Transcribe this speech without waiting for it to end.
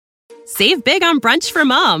Save big on brunch for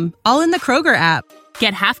mom, all in the Kroger app.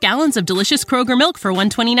 Get half gallons of delicious Kroger milk for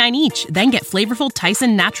 $1.29 each. Then get flavorful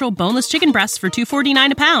Tyson natural boneless chicken breasts for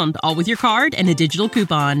 $2.49 a pound, all with your card and a digital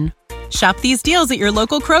coupon. Shop these deals at your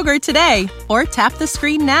local Kroger today, or tap the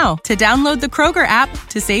screen now to download the Kroger app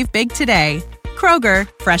to save big today. Kroger,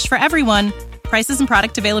 fresh for everyone. Prices and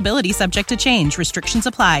product availability subject to change. Restrictions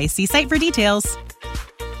apply. See site for details.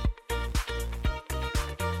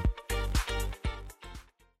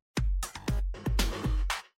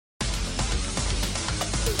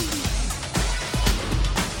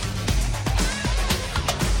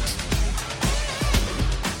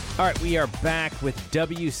 All right, we are back with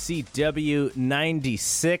WCW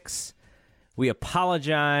 96. We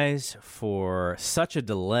apologize for such a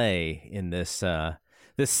delay in this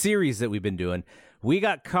series that we've been doing. We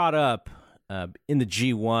got caught up in the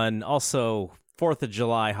G1. Also, 4th of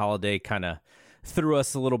July holiday kind of threw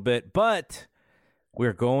us a little bit, but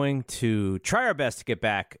we're going to try our best to get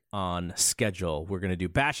back on schedule. We're going to do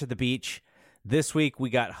Bash at the Beach. This week,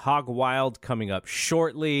 we got Hog Wild coming up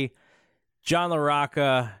shortly. John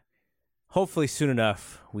LaRocca. Hopefully soon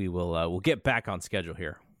enough, we'll get back on schedule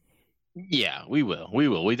here. Yeah, we will.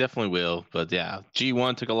 We definitely will. But yeah,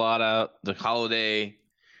 G1 took a lot out. The holiday,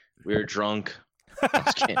 we were drunk.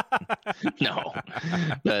 No,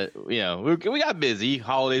 but we got busy.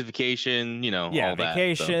 Holidays, vacation, all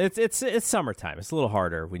vacation. That, so. It's summertime. It's a little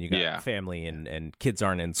harder when you got family and kids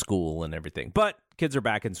aren't in school and everything. But kids are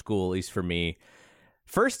back in school, at least for me.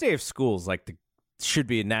 First day of school is like should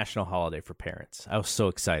be a national holiday for parents. I was so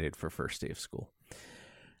excited for first day of school.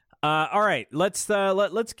 All right, let's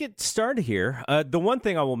get started here. The one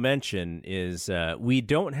thing I will mention is we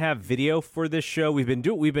don't have video for this show. We've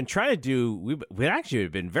been trying to do. We've actually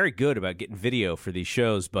been very good about getting video for these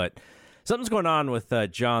shows, but something's going on with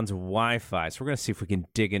John's Wi-Fi. So we're gonna see if we can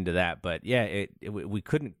dig into that. But yeah, we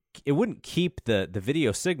couldn't. It wouldn't keep the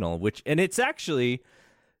video signal, and it's actually,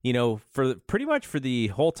 for pretty much for the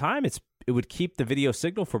whole time it would keep the video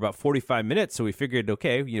signal for about 45 minutes. So we figured,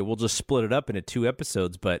 okay, we'll just split it up into 2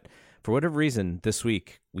 episodes. But for whatever reason, this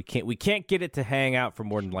week we can't get it to hang out for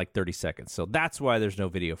more than like 30 seconds. So that's why there's no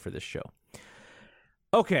video for this show.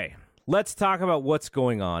 Okay, let's talk about what's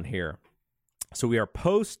going on here. So we are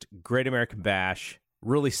post Great American Bash,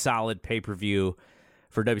 really solid pay-per-view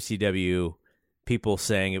for WCW. People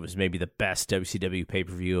saying it was maybe the best WCW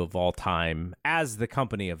pay-per-view of all time as the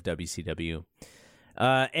company of WCW.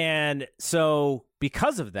 And so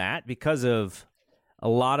because of that, because of a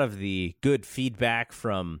lot of the good feedback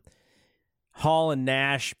from Hall and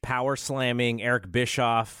Nash power slamming Eric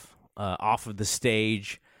Bischoff off of the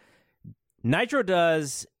stage, Nitro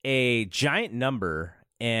does a giant number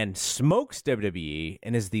and smokes WWE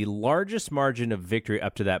and is the largest margin of victory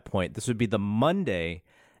up to that point. This would be the Monday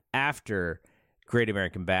after Great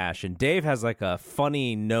American Bash. And Dave has like a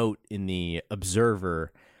funny note in the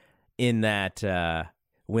Observer in that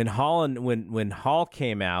when Hall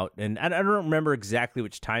came out, and I don't remember exactly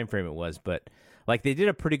which time frame it was, but like they did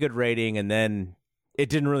a pretty good rating, and then it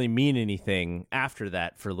didn't really mean anything after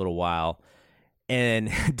that for a little while. And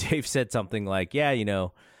Dave said something like, "Yeah,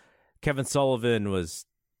 Kevin Sullivan was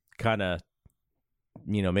kind of,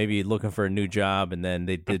 maybe looking for a new job, and then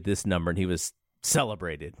they did this number, and he was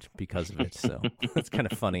celebrated because of it." So it's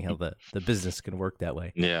kind of funny how the business can work that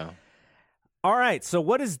way. Yeah. All right, so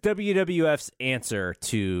what is WWF's answer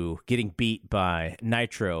to getting beat by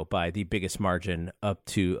Nitro by the biggest margin up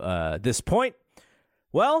to this point?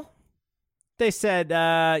 Well, they said,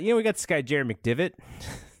 we got this guy, Jerry McDivitt,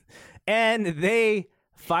 and they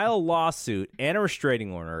file a lawsuit and a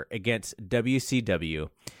restraining order against WCW.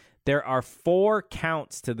 There are 4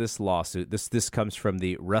 counts to this lawsuit. This comes from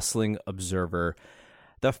the Wrestling Observer.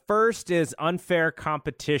 The first is unfair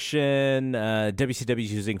competition. WCW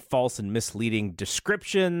is using false and misleading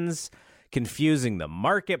descriptions, confusing the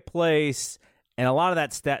marketplace, and a lot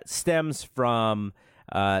of that stems from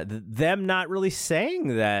them not really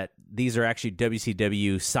saying that these are actually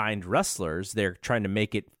WCW signed wrestlers. They're trying to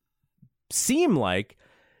make it seem like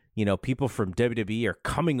people from WWE are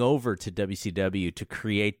coming over to WCW to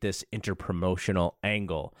create this interpromotional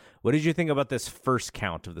angle. What did you think about this first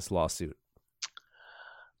count of this lawsuit?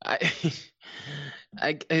 They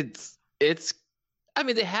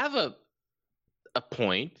have a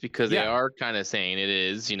point because they are kind of saying it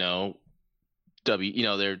is, they're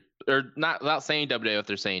not without saying WWF,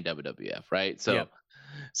 they're saying WWF, right? So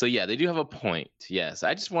yeah, they do have a point. Yes,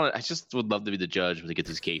 I just would love to be the judge when they get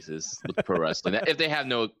these cases with pro wrestling. If they have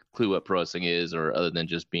no clue what pro wrestling is, or other than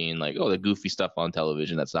just being like, oh, the goofy stuff on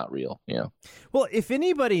television that's not real. Yeah. Well, if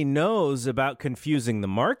anybody knows about confusing the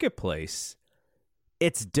marketplace,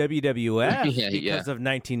 It's WWF because of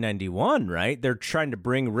 1991, right? They're trying to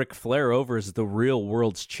bring Ric Flair over as the real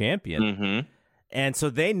world's champion. Mm-hmm. And so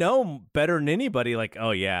they know better than anybody, like,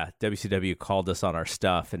 oh, yeah, WCW called us on our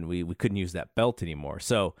stuff, and we couldn't use that belt anymore.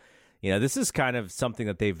 So, this is kind of something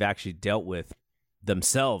that they've actually dealt with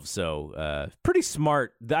themselves. So pretty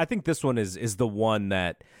smart. I think this one is the one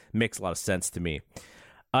that makes a lot of sense to me.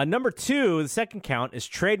 Number 2, the second count, is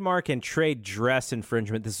trademark and trade dress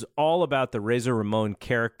infringement. This is all about the Razor Ramon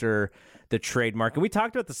character, the trademark. And we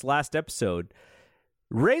talked about this last episode.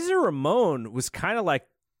 Razor Ramon was kind of like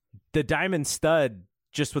the Diamond Stud,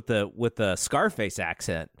 just with the Scarface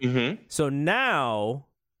accent. Mm-hmm. So now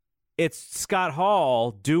it's Scott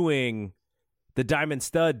Hall doing the Diamond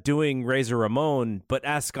Stud, doing Razor Ramon, but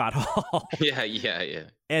as Scott Hall. Yeah.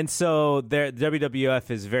 And so the WWF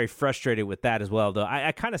is very frustrated with that as well. Though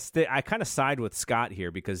I kind of side with Scott here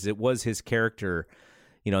because it was his character,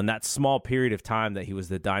 in that small period of time that he was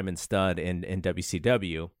the Diamond Stud in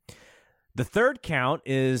WCW. The third count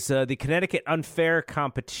is the Connecticut unfair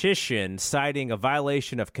competition, citing a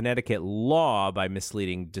violation of Connecticut law by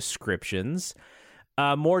misleading descriptions.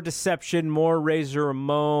 More deception, more Razor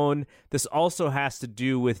Ramon. This also has to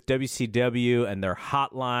do with WCW and their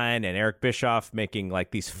hotline and Eric Bischoff making like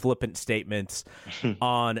these flippant statements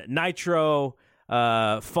on Nitro,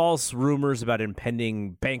 false rumors about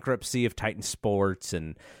impending bankruptcy of Titan Sports,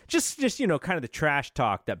 and just kind of the trash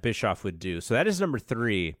talk that Bischoff would do. So that is number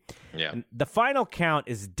 3. Yeah. And the final count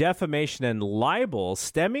is defamation and libel,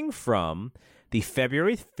 stemming from the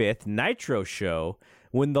February 5th Nitro show,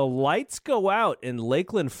 when the lights go out in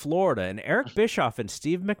Lakeland, Florida, and Eric Bischoff and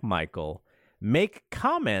Steve McMichael make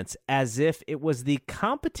comments as if it was the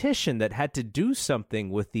competition that had to do something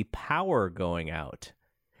with the power going out.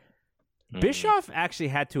 Bischoff actually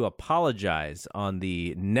had to apologize on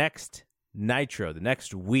the next Nitro, the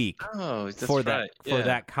next week, for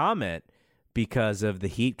that comment because of the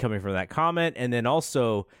heat coming from that comment. And then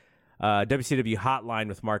also WCW Hotline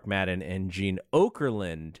with Mark Madden and Gene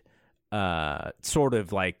Okerlund sort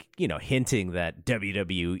of like, hinting that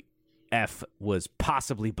WWF was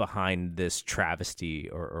possibly behind this travesty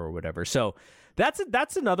or whatever. So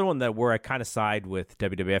that's another one where I kind of side with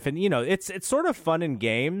WWF. And, it's sort of fun in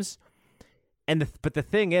games. But the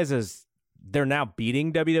thing is they're now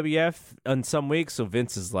beating WWF on some weeks. So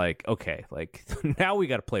Vince is like, okay, like now we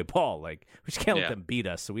got to play ball. Like we just can't let them beat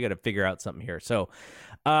us. So we got to figure out something here. So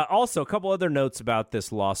also a couple other notes about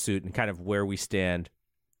this lawsuit and kind of where we stand.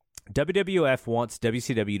 WWF wants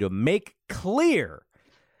WCW to make clear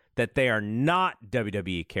that they are not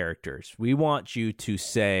WWE characters. We want you to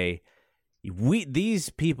say,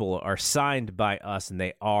 these people are signed by us and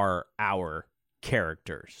they are our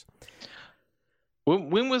characters.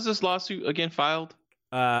 When was this lawsuit again filed?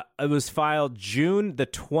 It was filed June the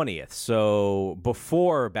 20th, so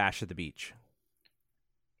before Bash at the Beach.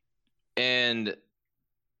 And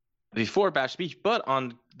before Bash at the Beach, but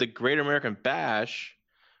on the Great American Bash,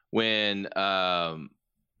 when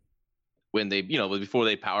they, before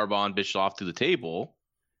they powerbombed Bischoff to the table,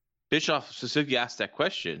 Bischoff specifically asked that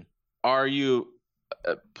question: "Are you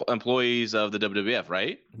employees of the WWF?"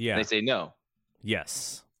 Right? Yeah. And they say no.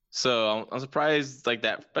 Yes. So I'm surprised, like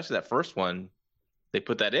that, especially that first one, they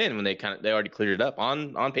put that in when they already cleared it up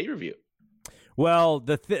on pay-per-view. Well,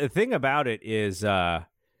 the thing about it is,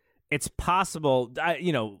 it's possible,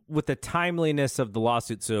 with the timeliness of the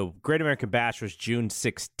lawsuit. So Great American Bash was June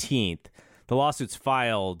 16th. The lawsuit's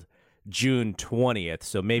filed June 20th.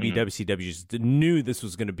 So maybe WCW just knew this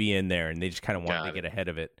was going to be in there, and they just kind of wanted to get ahead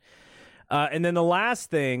of it. And then the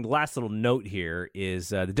last little note here is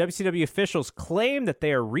the WCW officials claim that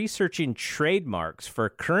they are researching trademarks for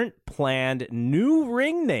current planned new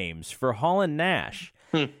ring names for Hall and Nash.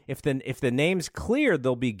 If the name's clear,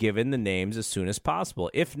 they'll be given the names as soon as possible.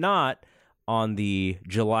 If not, on the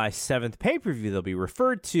July 7th pay-per-view, they'll be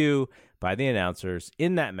referred to by the announcers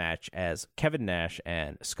in that match as Kevin Nash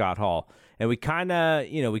and Scott Hall. And we kind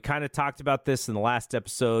of talked about this in the last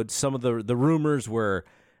episode. Some of the rumors were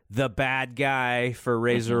the bad guy for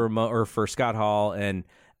Razor Ramon, or for Scott Hall, and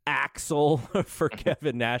Axel for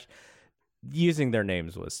Kevin Nash. Using their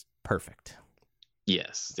names was perfect.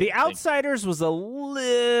 Yes. The Outsiders was a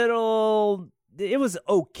little... It was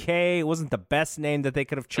okay. It wasn't the best name that they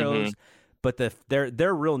could have chose, but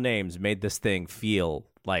their real names made this thing feel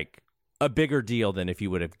like a bigger deal than if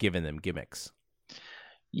you would have given them gimmicks.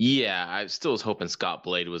 Yeah, I still was hoping Scott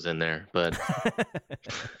Blade was in there, but...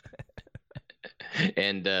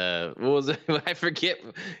 And what was it? I forget.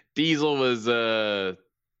 Diesel was God.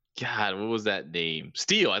 What was that name?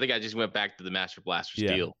 Steel. I think I just went back to the Master Blaster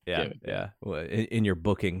Steel. Yeah. Well, in your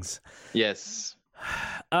bookings. Yes.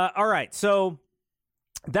 All right. So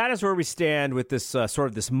that is where we stand with this sort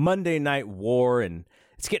of this Monday Night War, and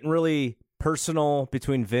it's getting really personal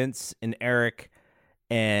between Vince and Eric,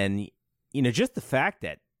 and just the fact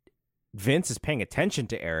that Vince is paying attention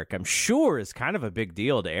to Eric, I'm sure is kind of a big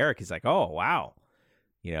deal to Eric. He's like, oh wow,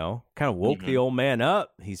 kind of woke the old man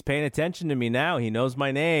up. He's paying attention to me now. He knows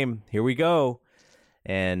my name. Here we go.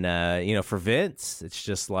 And for Vince, it's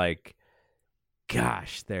just like,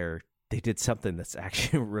 gosh, they did something that's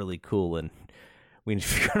actually really cool, and we need to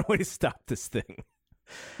figure out a way to stop this thing.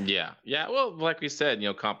 Yeah. Well, like we said,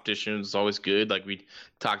 competition is always good. Like we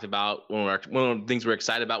talked about, one of the things we're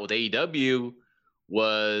excited about with AEW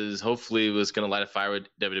was hopefully it was going to light a fire with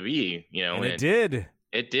WWE. And it did.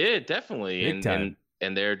 It did, definitely. Big time.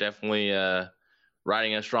 And they're definitely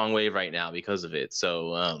riding a strong wave right now because of it.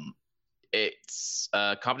 So it's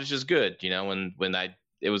competition is good.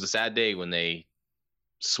 It was a sad day when they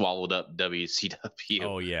swallowed up WCW.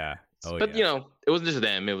 Oh yeah. But it wasn't just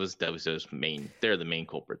them. It was WCW's main. They're the main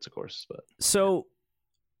culprits, of course. But so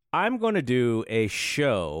I'm going to do a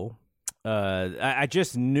show. I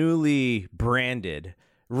just newly rebranded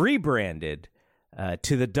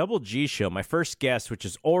to the Double G Show. My first guest, which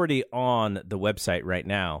is already on the website right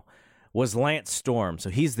now, was Lance Storm. So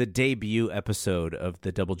he's the debut episode of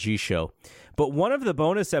the Double G Show. But one of the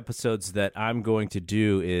bonus episodes that I'm going to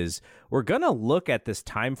do is we're going to look at this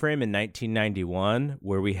time frame in 1991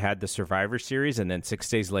 where we had the Survivor Series, and then 6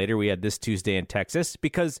 days later we had this Tuesday in Texas,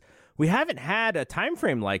 because we haven't had a time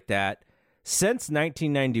frame like that since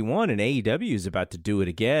 1991, and AEW is about to do it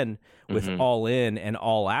again with All In and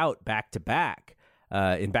All Out back-to-back.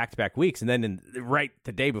 In back-to-back weeks. And then right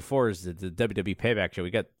the day before is the WWE Payback show. We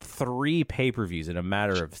got 3 pay-per-views in a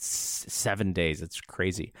matter of 7 days. It's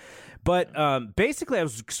crazy. But basically,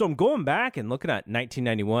 I'm going back and looking at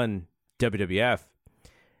 1991 WWF.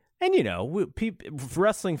 And,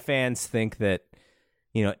 wrestling fans think that,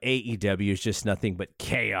 AEW is just nothing but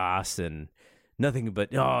chaos and nothing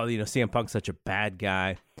but, CM Punk's such a bad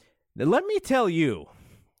guy. Now, let me tell you,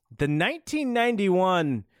 the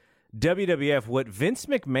 1991 WWF, what Vince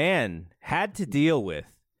McMahon had to deal with,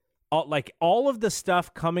 all of the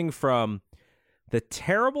stuff coming from the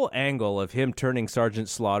terrible angle of him turning Sergeant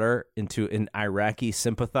Slaughter into an Iraqi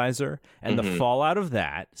sympathizer and the fallout of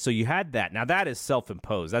that. So you had that. Now that is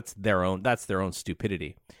self-imposed. That's their own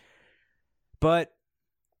stupidity. But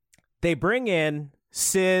they bring in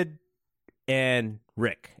Sid and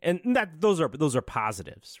Rick, and those are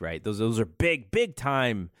positives, right? Those are big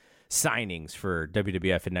time signings for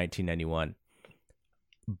WWF in 1991.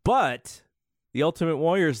 But the Ultimate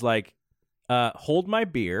Warrior's like, hold my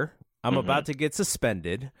beer. I'm about to get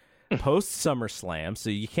suspended post SummerSlam, so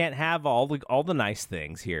you can't have all the nice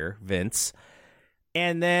things here, Vince.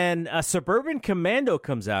 And then Suburban Commando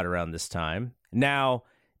comes out around this time. Now,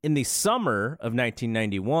 in the summer of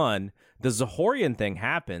 1991, the Zahorian thing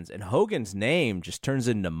happens, and Hogan's name just turns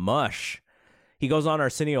into mush. He goes on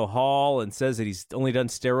Arsenio Hall and says that he's only done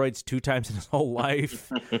steroids 2 times in his whole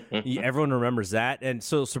life. Everyone remembers that. And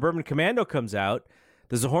so Suburban Commando comes out.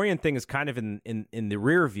 The Zahorian thing is kind of in the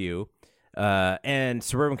rear view. And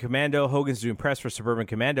Suburban Commando, Hogan's doing press for Suburban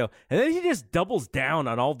Commando. And then he just doubles down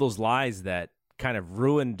on all those lies that kind of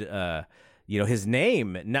ruined his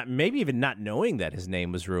name. Maybe even not knowing that his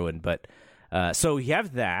name was ruined. But so you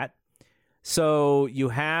have that. So you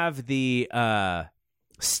have the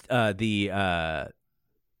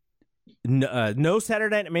no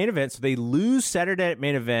Saturday Night Main Event, so they lose Saturday Night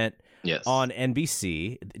Main Event on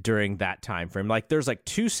NBC during that time frame. Like there's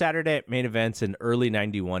 2 Saturday Night Main Events in early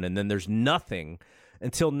 91, and then there's nothing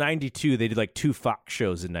until 92. They did 2 Fox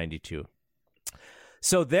shows in 92.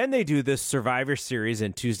 So then they do this Survivor Series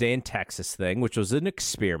and Tuesday in Texas thing, which was an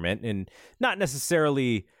experiment and not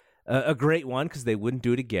necessarily a great one because they wouldn't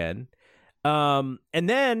do it again. And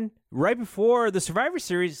then right before the Survivor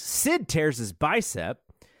Series, Sid tears his bicep.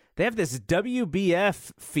 They have this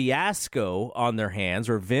WBF fiasco on their hands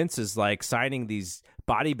where Vince is signing these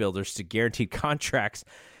bodybuilders to guaranteed contracts.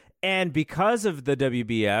 And because of the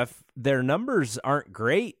WBF, their numbers aren't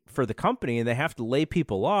great for the company and they have to lay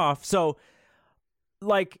people off. So,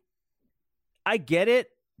 I get it.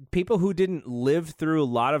 People who didn't live through a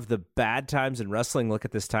lot of the bad times in wrestling look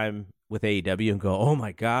at this time with AEW and go, oh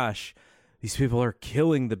my gosh, these people are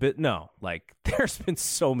killing the bit. No, there's been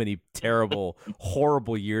so many terrible,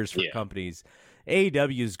 horrible years for companies.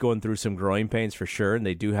 AEW is going through some growing pains for sure, and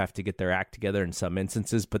they do have to get their act together in some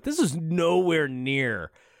instances. But this is nowhere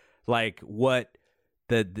near what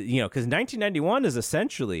because 1991 is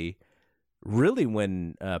essentially really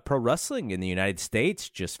when pro wrestling in the United States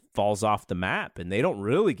just falls off the map, and they don't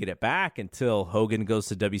really get it back until Hogan goes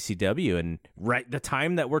to WCW, and right the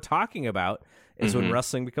time that we're talking about is when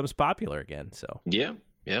wrestling becomes popular again. So yeah.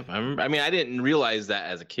 I mean, I didn't realize that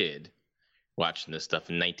as a kid watching this stuff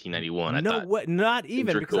in 1991. Not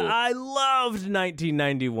even, because cool. I loved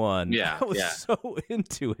 1991. Yeah, I was so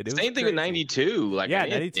into it. Same thing with 92. Like, yeah,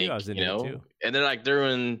 92. I was into it too. And then like they're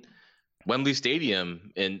in Wembley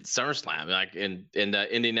Stadium in SummerSlam, like in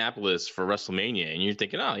Indianapolis for WrestleMania, and you're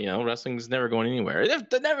thinking, oh, wrestling's never going anywhere.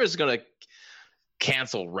 They're never just gonna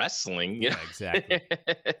cancel wrestling. Yeah, exactly.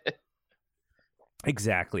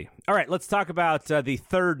 Exactly. All right, let's talk about the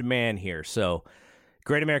third man here. So,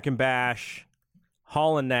 Great American Bash,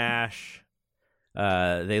 Hall and Nash,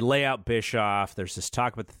 they lay out Bischoff. There's this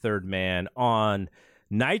talk about the third man on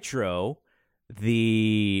Nitro.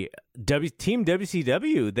 The Team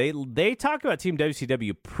WCW, they talk about Team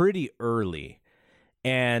WCW pretty early,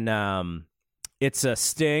 and it's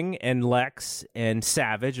Sting and Lex and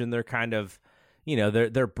Savage, and they're kind of,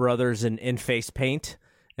 they're brothers in face paint.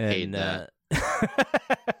 And hate that.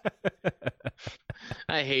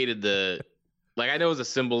 I hated I know it was a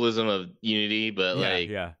symbolism of unity, but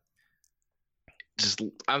just,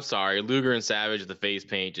 I'm sorry, Luger and Savage, the face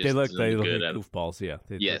paint, just they look good like goofballs. Yeah,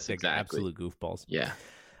 yes, exactly, absolute goofballs. Yeah.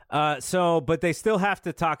 But they still have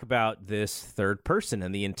to talk about this third person,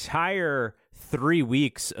 and the entire 3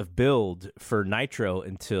 weeks of build for Nitro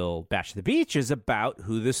until Bash at the Beach is about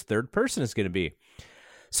who this third person is going to be.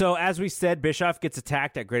 So, as we said, Bischoff gets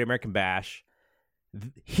attacked at Great American Bash.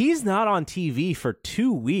 He's not on TV for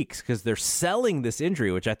 2 weeks because they're selling this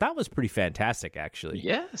injury, which I thought was pretty fantastic, actually.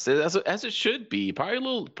 Yes, as it should be.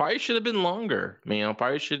 Probably should have been longer.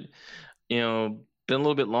 Probably should, been a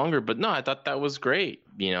little bit longer. But no, I thought that was great.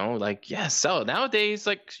 Sell it. Nowadays,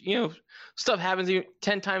 stuff happens even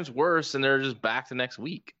 10 times worse, and they're just back the next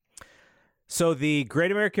week. So the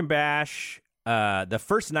Great American Bash, the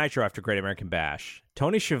first Nitro after Great American Bash,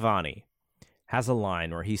 Tony Schiavone has a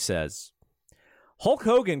line where he says, Hulk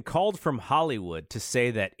Hogan called from Hollywood to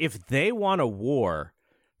say that if they want a war,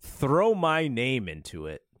 throw my name into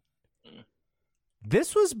it.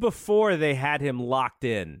 This was before they had him locked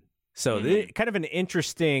in. So kind of an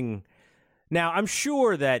interesting... Now, I'm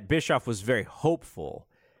sure that Bischoff was very hopeful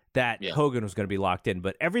that Hogan was going to be locked in,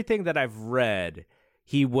 but everything that I've read,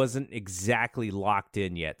 he wasn't exactly locked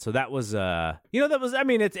in yet. So that was,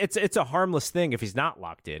 it's a harmless thing if he's not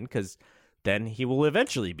locked in, because then he will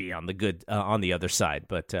eventually be on the good, on the other side.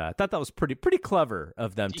 But I thought that was pretty clever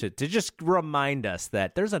of them to just remind us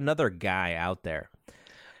that there's another guy out there.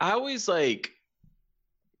 I always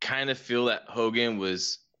kind of feel that Hogan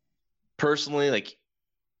was personally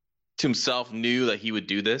to himself knew that he would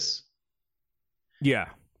do this. Yeah.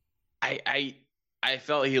 I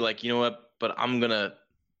felt he you know what, but I'm gonna,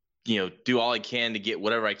 do all I can to get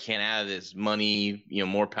whatever I can out of this money,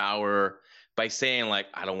 more power, by saying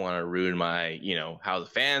I don't want to ruin my, how the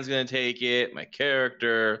fans gonna take it, my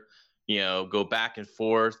character, go back and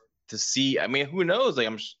forth to see. I mean, who knows?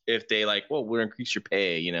 If they we'll increase your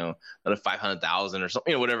pay, another 500,000 or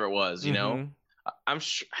something, whatever it was, I'm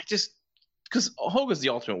sure. Because Hogan's the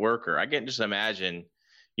ultimate worker. I can just imagine,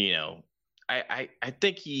 I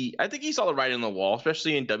think he saw the writing on the wall,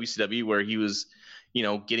 especially in WCW, where he was,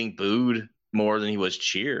 getting booed more than he was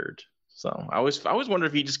cheered. So I always wonder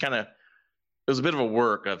if he just kind of, it was a bit of a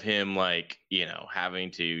work of him,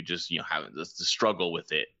 having to just, having to struggle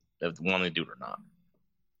with it, of wanting to do it or not.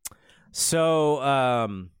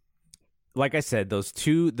 So, like I said, the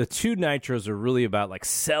two Nitros are really about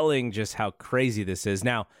selling just how crazy this is.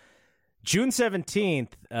 Now, June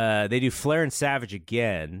 17th, they do Flair and Savage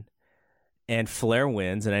again, and Flair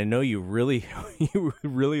wins. And I know you really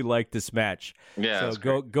like this match. Yeah.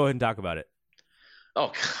 So go ahead and talk about it. Oh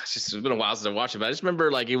gosh, it's been a while since I watched it, but I just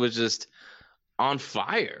remember it was just on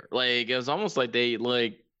fire. It was almost like they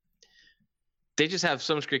just have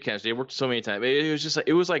so much great chemistry. They worked so many times. It was just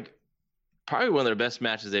probably one of their best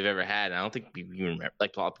matches they've ever had. And I don't think people even remember, a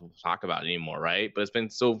lot of people talk about it anymore, right? But it's been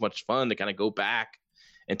so much fun to kind of go back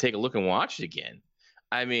and take a look and watch it again.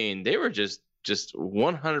 I mean, they were just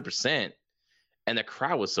 100%, and the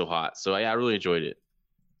crowd was so hot. So I really enjoyed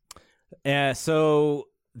it. So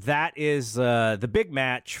that is the big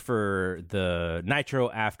match for the Nitro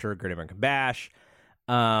after Great American Bash.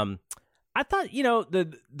 I thought,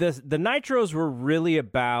 the Nitros were really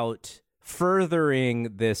about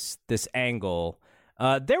furthering this angle.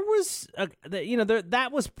 There was, that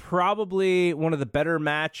was probably one of the better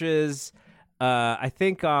matches. I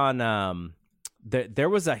think on there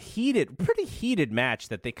was a pretty heated match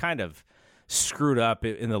that they kind of screwed up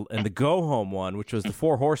in the go home one, which was the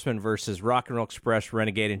Four Horsemen versus Rock and Roll Express,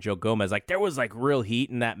 Renegade, and Joe Gomez. Like there was like real heat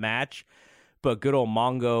in that match, but good old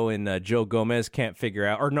Mongo and Joe Gomez can't figure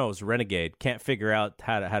out, or no, it was Renegade can't figure out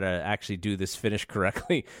how to actually do this finish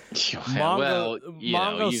correctly.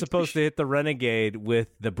 Mongo's supposed to hit the Renegade with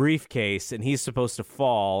the briefcase, and he's supposed to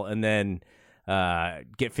fall and then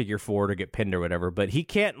get figure four or get pinned or whatever, but he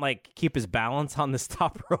can't like keep his balance on this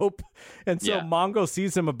top rope, and so Mongo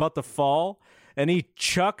sees him about to fall, and he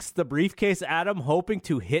chucks the briefcase at him, hoping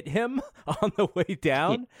to hit him on the way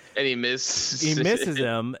down, and he misses. He misses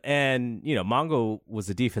him, and Mongo was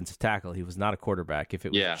a defensive tackle. He was not a quarterback. If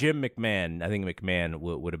it was Jim McMahon, I think McMahon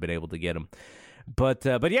would have been able to get him. But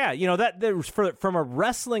yeah, that there was from a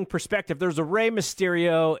wrestling perspective, there's a Rey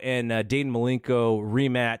Mysterio and Dane Malenko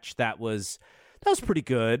rematch that was pretty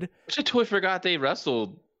good. Which I totally forgot they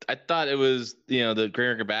wrestled. I thought it was the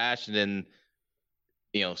Great Bash, and then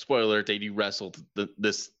spoiler alert, they do wrestle the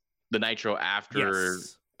Nitro after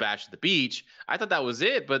Bash at the Beach. I thought that was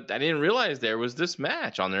it, but I didn't realize there was this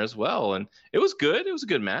match on there as well, and it was good. It was a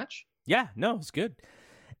good match. Yeah, no, it was good.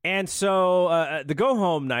 And so the Go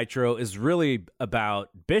Home Nitro is really about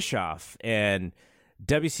Bischoff and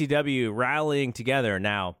WCW rallying together.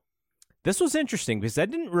 Now, this was interesting because I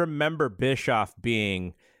didn't remember Bischoff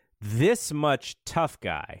being this much tough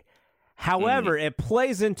guy. However, it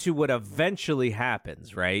plays into what eventually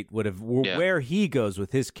happens, right? Where he goes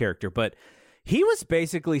with his character. But he was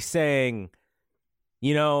basically saying,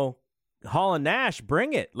 Hall and Nash,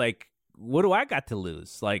 bring it. Like, what do I got to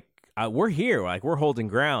lose? Like, we're here, like we're holding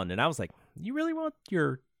ground. And I was like, you really want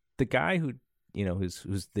the guy who,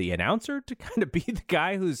 who's the announcer to kind of be the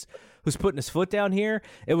guy who's putting his foot down here?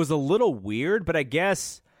 It was a little weird, but I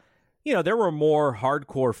guess, there were more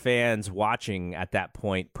hardcore fans watching at that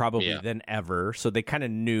point probably than ever. So they kind of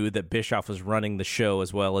knew that Bischoff was running the show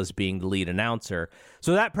as well as being the lead announcer.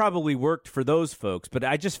 So that probably worked for those folks. But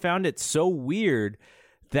I just found it so weird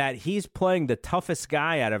that he's playing the toughest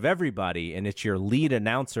guy out of everybody, and it's your lead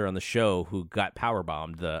announcer on the show who got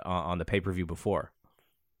powerbombed on the pay-per-view before.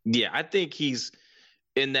 Yeah, I think he's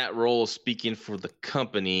in that role speaking for the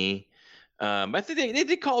company. I think they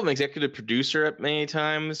did call him executive producer many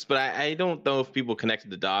times, but I don't know if people connected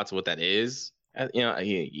the dots of what that is.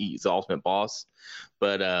 He's the ultimate boss.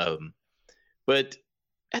 But I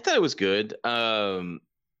thought it was good. The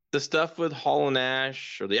stuff with Hall and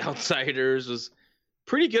Nash or the Outsiders was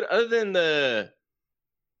pretty good, other than the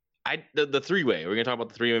three-way. We're gonna talk about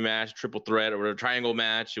the three-way match, triple threat, or a triangle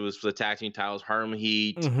match. It was for the tag team titles: Harlem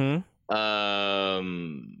Heat,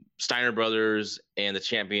 Steiner Brothers, and the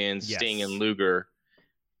champions Sting and Luger.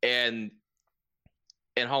 And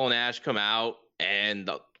Hall and Nash come out, and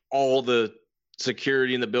all the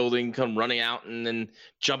security in the building come running out and then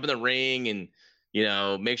jump in the ring and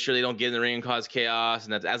make sure they don't get in the ring and cause chaos.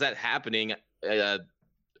 And as that's happening,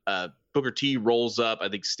 Booker T rolls up, I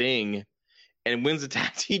think Sting, and wins the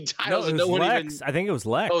tag team titles. No, Lex. I think it was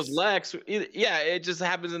Lex. Oh, it was Lex. Yeah, it just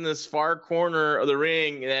happens in this far corner of the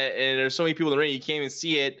ring, and there's so many people in the ring, you can't even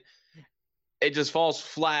see it. It just falls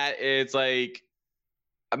flat. It's like,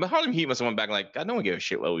 Harlem Heat must have went back like, God, no one gave a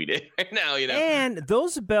shit what we did right now, And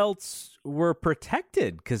those belts were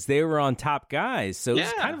protected because they were on top guys. So it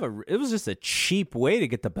was kind of it was just a cheap way to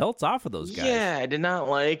get the belts off of those guys. Yeah, I did not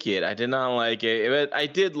like it. But I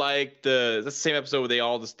did like that's the same episode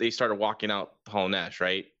where they started walking out Hall and Nash,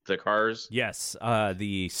 right? The cars. Yes,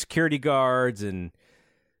 the security guards and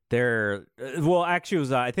actually it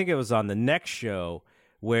was I think it was on the next show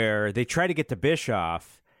where they try to get to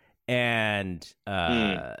Bischoff. And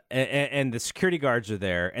the security guards are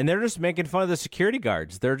there, and they're just making fun of the security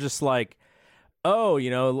guards. They're just like, "Oh,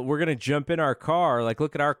 we're gonna jump in our car. Like,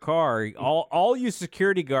 look at our car. All you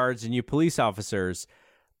security guards and you police officers,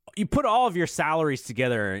 you put all of your salaries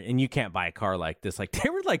together, and you can't buy a car like this." Like they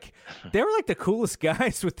were like the coolest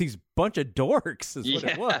guys with these bunch of dorks. Is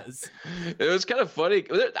what it was. It was kind of funny.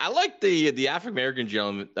 I like the African American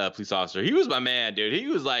gentleman police officer. He was my man, dude. He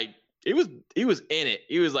was like. He was in it.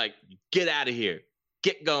 He was like, get out of here.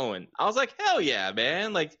 Get going. I was like, hell yeah,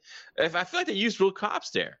 man. Like, I feel like they used real cops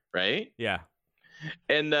there, right? Yeah.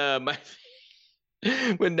 And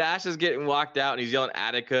when Nash is getting walked out and he's yelling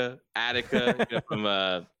Attica from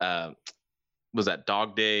was that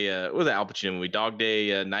Dog Day? What was that Al Pacino movie? Dog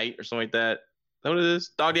Day Night or something like that? Is that what it is?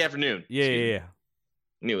 Dog Day Afternoon. Yeah.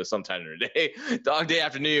 I knew it was sometime in the day. Dog Day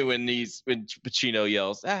Afternoon when Pacino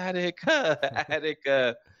yells Attica.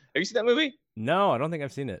 Have you seen that movie? No, I don't think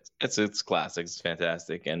I've seen it. It's classic. It's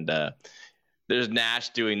fantastic. And there's Nash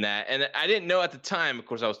doing that. And I didn't know at the time, of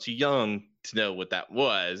course, I was too young to know what that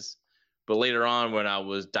was. But later on, when I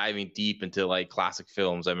was diving deep into like classic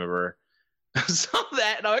films, I remember I saw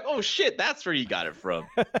that and I'm like, oh shit, that's where you got it from.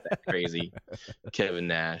 That crazy Kevin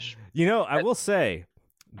Nash. I will say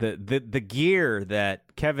the gear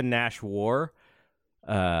that Kevin Nash wore,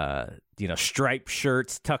 striped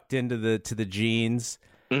shirts tucked into the jeans.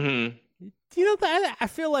 Mm-hmm. I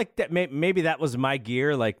feel like that maybe that was my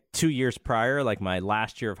gear like 2 years prior, like my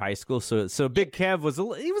last year of high school. So Big Kev was a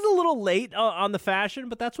little late on the fashion,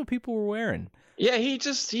 but that's what people were wearing. Yeah, he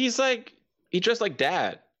dressed like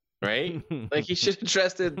dad, right? Like he should have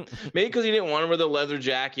dressed it maybe because he didn't want to wear the leather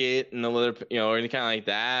jacket and the leather, or any kind of like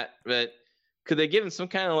that. But could they give him some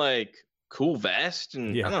kind of like cool vest?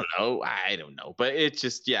 And I don't know. But it's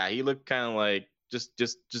just he looked kind of like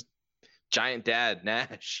just giant dad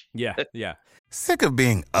Nash. Yeah. Sick of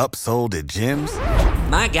being upsold at gyms?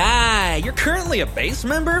 My guy, you're currently a base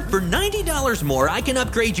member? For $90 more, I can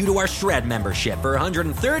upgrade you to our Shred membership. For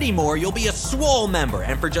 $130 more, you'll be a Swole member.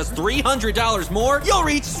 And for just $300 more, you'll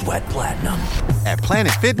reach Sweat Platinum. At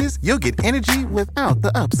Planet Fitness, you'll get energy without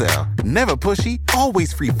the upsell. Never pushy,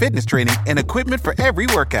 always free fitness training and equipment for every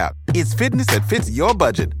workout. It's fitness that fits your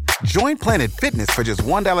budget. Join Planet Fitness for just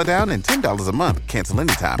 $1 down and $10 a month. Cancel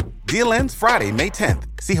anytime. Deal ends Friday, May 10th.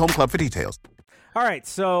 See Home Club for details. All right,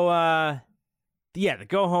 so the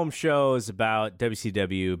Go Home show is about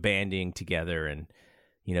WCW banding together, and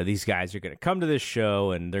these guys are going to come to this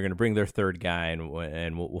show, and they're going to bring their third guy, and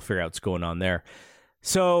we'll figure out what's going on there.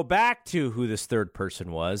 So back to who this third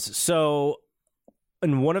person was. So,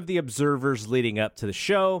 and one of the observers leading up to the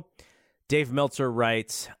show, Dave Meltzer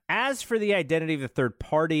writes, as for the identity of the third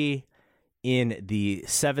party in the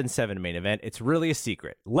 7-7 main event, it's really a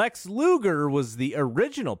secret. Lex Luger was the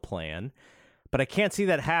original plan, but I can't see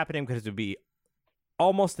that happening because it would be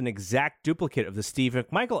almost an exact duplicate of the Steve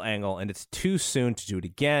McMichael angle, and it's too soon to do it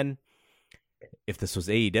again. If this was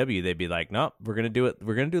AEW, they'd be like, no, we're going to do it.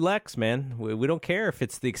 We're going to do Lex, man. We don't care if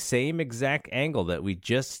it's the same exact angle that we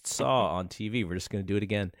just saw on TV. We're just going to do it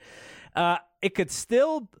again. It could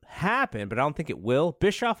still happen, but I don't think it will.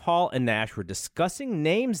 Bischoff, Hall, and Nash were discussing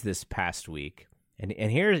names this past week, and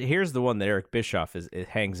here's the one that Eric Bischoff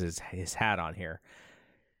hangs his hat on here.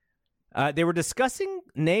 They were discussing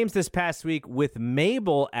names this past week with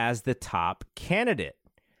Mabel as the top candidate.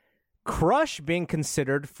 Crush being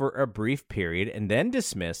considered for a brief period and then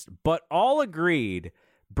dismissed, but all agreed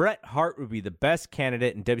Bret Hart would be the best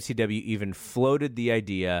candidate, and WCW even floated the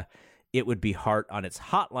idea it would be Hart on its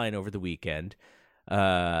hotline over the weekend.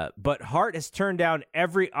 But Hart has turned down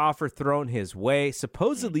every offer thrown his way.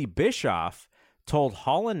 Supposedly, Bischoff told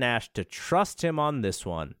Hall and Nash to trust him on this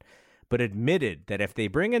one, but admitted that if they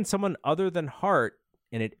bring in someone other than Hart,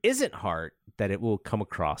 and it isn't Hart, that it will come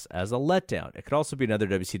across as a letdown. It could also be another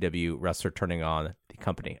WCW wrestler turning on the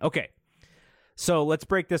company. Okay, so let's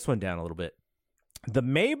break this one down a little bit. The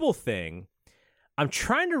Mabel thing, I'm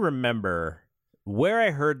trying to remember where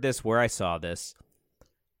I heard this, where I saw this.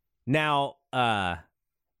 Now,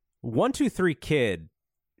 1-2-3 Kid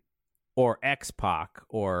or X-Pac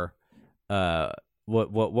or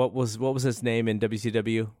what was his name in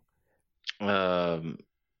WCW?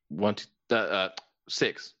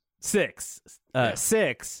 6.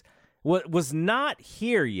 6 was not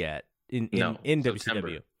here yet in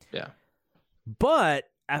WCW. Yeah. But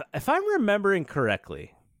if I'm remembering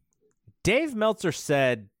correctly, Dave Meltzer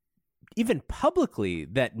said even publicly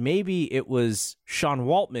that maybe it was Sean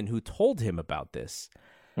Waltman who told him about this.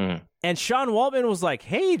 And Sean Waltman was like,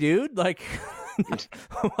 hey, dude, like,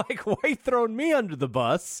 like, why you throwing me under the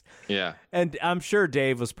bus? Yeah. And I'm sure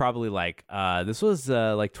Dave was probably like, this was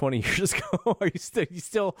like 20 years ago. Are you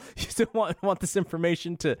still want this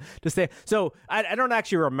information to stay? So I don't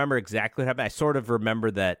actually remember exactly what happened. I sort of remember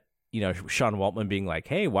that, Sean Waltman being like,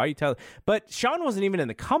 hey, why are you telling? But Sean wasn't even in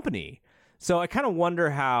the company. So I kind of wonder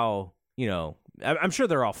how, I'm sure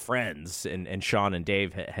they're all friends, and Sean and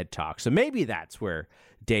Dave had talked. So maybe that's where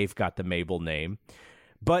Dave got the Mabel name.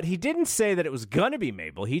 But he didn't say that it was going to be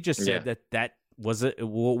Mabel. He just said that was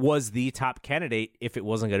the top candidate if it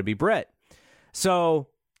wasn't going to be Bret. So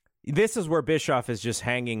this is where Bischoff is just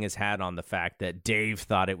hanging his hat on the fact that Dave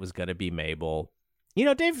thought it was going to be Mabel.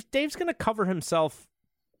 Dave's going to cover himself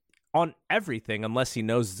on everything unless he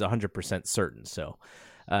knows it's 100% certain. So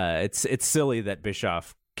it's silly that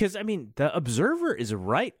Bischoff, because the Observer is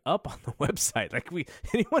right up on the website. Like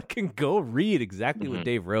anyone can go read exactly what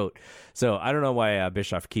Dave wrote. So I don't know why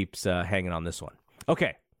Bischoff keeps hanging on this one.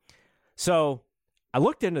 Okay, so I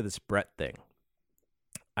looked into this Bret thing.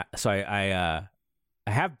 So I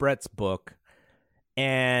have Bret's book,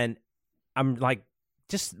 and I'm like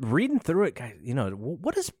just reading through it. Guys,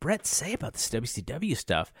 what does Bret say about this WCW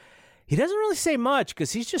stuff? He doesn't really say much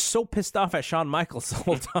because he's just so pissed off at Shawn Michaels the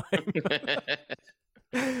whole time.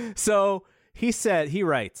 So he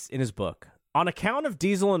writes in his book, on account of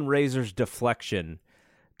Diesel and Razor's deflection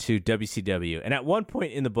to WCW, and at one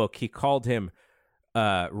point in the book, he called him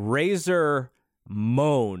Razor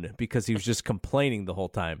Moan because he was just complaining the whole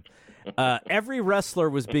time. Every wrestler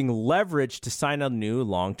was being leveraged to sign a new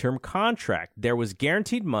long-term contract. There was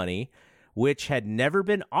guaranteed money, which had never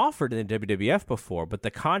been offered in the WWF before, but the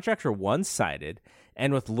contracts were one-sided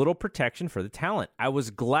and with little protection for the talent. I was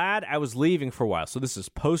glad I was leaving for a while. So this is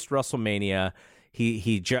post-WrestleMania.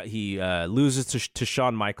 He loses to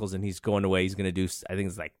Shawn Michaels, and he's going away. He's going to do, I think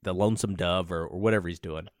it's like the Lonesome Dove or whatever he's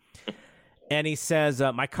doing. And he says,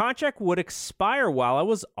 my contract would expire while I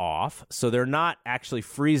was off, so they're not actually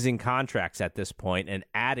freezing contracts at this point and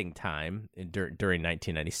adding time during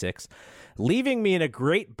 1996, leaving me in a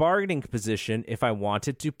great bargaining position if I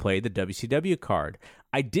wanted to play the WCW card.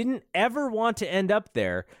 I didn't ever want to end up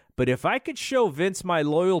there, but if I could show Vince my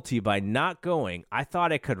loyalty by not going, I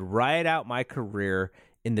thought I could ride out my career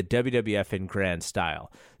in the WWF in grand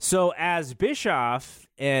style. So as Bischoff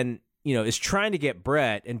is trying to get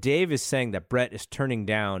Brett, and Dave is saying that Brett is turning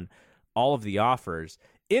down all of the offers.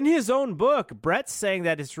 In his own book, Brett's saying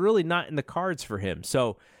that it's really not in the cards for him.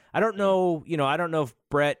 So I don't know, I don't know if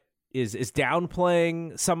Brett is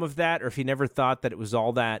downplaying some of that, or if he never thought that it was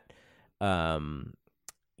all that, all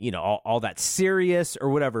that serious or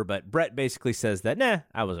whatever. But Brett basically says that, nah,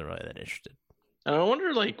 I wasn't really that interested. And I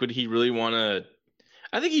wonder, would he really want to?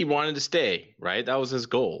 I think he wanted to stay, right? That was his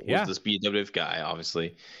goal. Was this be a WWF guy,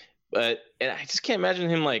 obviously. And I just can't imagine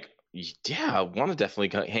him I want to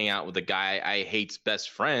definitely hang out with the guy I hate's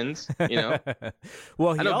best friends,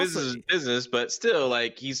 Well, I know business is business, but still,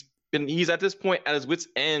 he's at this point at his wit's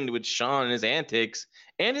end with Shawn and his antics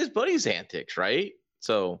and his buddy's antics, right?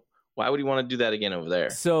 So why would he want to do that again over there?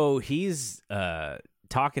 So he's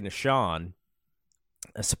talking to Shawn,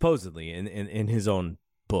 supposedly in his own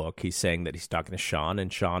book. He's saying that he's talking to Shawn,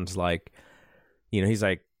 and Shawn's like, he's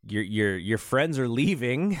like, Your friends are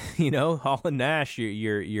leaving, Hall and Nash,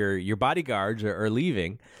 your bodyguards are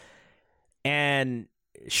leaving. And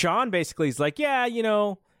Shawn basically is like, yeah,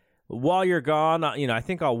 while you're gone, I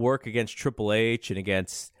think I'll work against Triple H and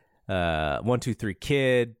against 1-2-3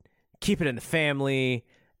 Kid, keep it in the family.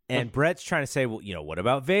 And Brett's trying to say, well, what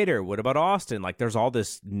about Vader? What about Austin? There's all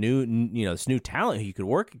this new talent who you could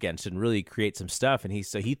work against and really create some stuff. And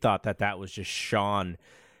he thought that was just Shawn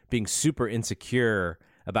being super insecure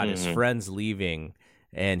about his friends leaving,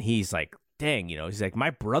 and he's like, dang, he's like,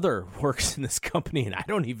 my brother works in this company, and I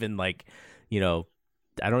don't even I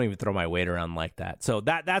don't even throw my weight around like that. So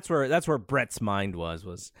that's where Brett's mind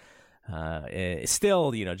was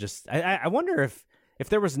still, just I wonder if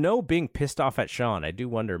there was no being pissed off at Shawn. I do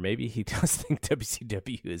wonder, maybe he does think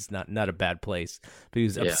WCW is not a bad place, but he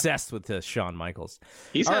was obsessed with Shawn Michaels.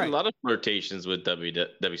 He's had a lot of flirtations with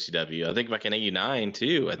WCW. I think back in '89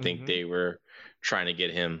 too. I think they were trying to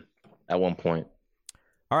get him at one point.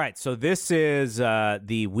 All right, so this is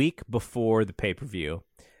the week before the pay-per-view.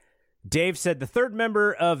 Dave said the third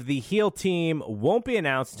member of the heel team won't be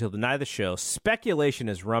announced until the night of the show. Speculation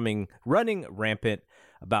is running rampant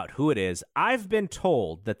about who it is. I've been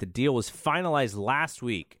told that the deal was finalized last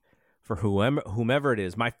week for whomever it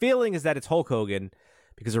is. My feeling is that it's Hulk Hogan,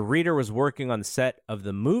 because a reader was working on the set of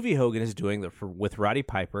the movie Hogan is doing with Roddy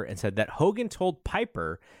Piper and said that Hogan told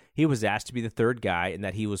Piper he was asked to be the third guy and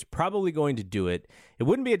that he was probably going to do it. It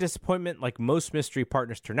wouldn't be a disappointment like most mystery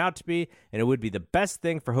partners turn out to be, and it would be the best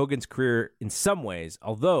thing for Hogan's career in some ways,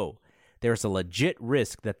 although there's a legit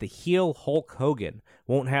risk that the heel Hulk Hogan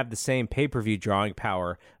won't have the same pay-per-view drawing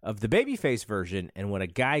power of the babyface version, and when a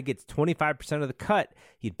guy gets 25% of the cut,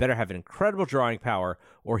 he'd better have an incredible drawing power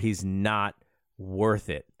or he's not worth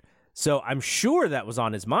it. So I'm sure that was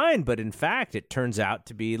on his mind, but in fact, it turns out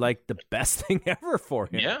to be the best thing ever for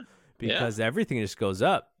him. Yeah. Because everything just goes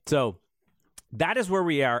up. So that is where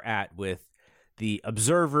we are at with the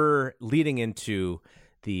Observer leading into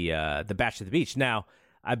the Bash at the Beach. Now,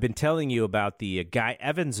 I've been telling you about the Guy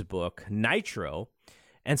Evans book, Nitro.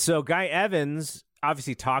 And so Guy Evans,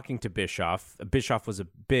 obviously talking to Bischoff. Bischoff was a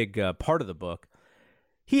big part of the book.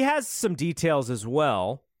 He has some details as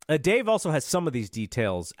well. Dave also has some of these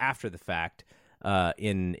details after the fact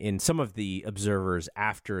in some of the Observers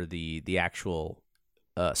after the actual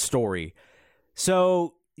story.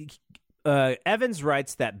 So Evans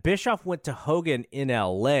writes that Bischoff went to Hogan in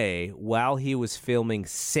L.A. while he was filming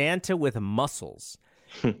Santa with Muscles,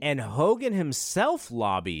 and Hogan himself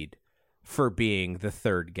lobbied for being the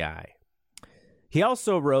third guy. He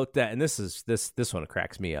also wrote that, and this one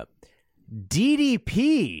cracks me up,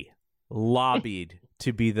 DDP lobbied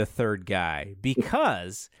to be the third guy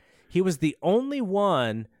because he was the only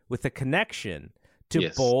one with a connection to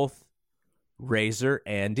both Razor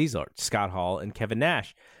and Diesel, Scott Hall and Kevin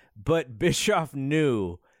Nash. But Bischoff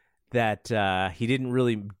knew that he didn't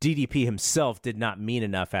really, DDP himself did not mean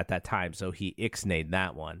enough at that time, so he ixnayed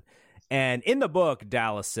that one. And in the book,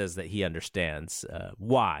 Dallas says that he understands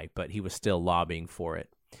why, but he was still lobbying for it.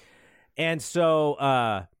 And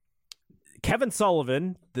so Kevin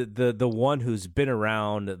Sullivan, the one who's been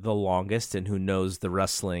around the longest and who knows the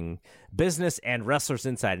wrestling business and wrestlers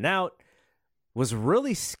inside and out, was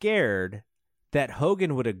really scared that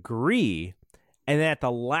Hogan would agree and then at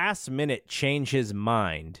the last minute change his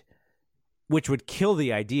mind, which would kill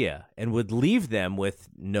the idea and would leave them with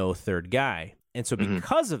no third guy. And so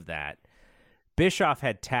because of that, Bischoff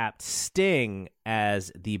had tapped Sting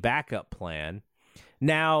as the backup plan.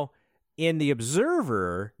 Now, in The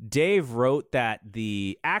Observer, Dave wrote that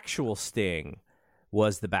the actual Sting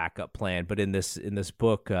was the backup plan, but in this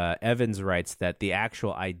book, Evans writes that the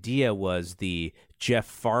actual idea was the Jeff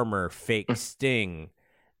Farmer fake Sting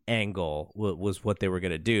angle was what they were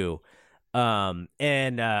going to do.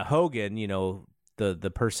 And Hogan, you know,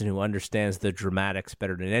 the person who understands the dramatics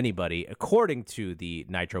better than anybody, according to the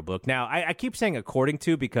Nitro book. Now, I keep saying according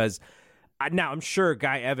to because now I'm sure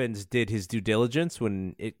Guy Evans did his due diligence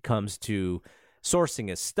when it comes to sourcing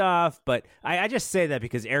his stuff, but I just say that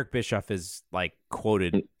because Eric Bischoff is like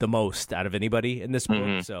quoted the most out of anybody in this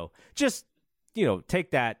book. So just, you know,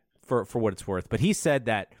 take that for what it's worth. But he said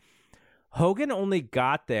that Hogan only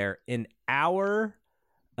got there an hour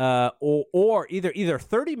or either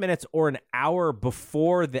 30 minutes or an hour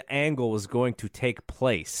before the angle was going to take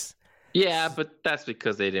place. Yeah, but that's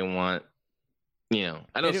because they didn't want, you know,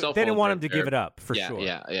 I know they didn't want him to give it up for sure.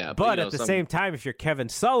 Yeah. But at the same time, if you're Kevin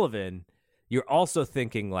Sullivan, you're also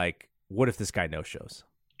thinking like, what if this guy no shows?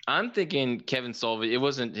 I'm thinking Kevin Sullivan. It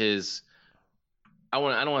wasn't his. I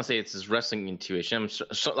don't want to say it's his wrestling intuition.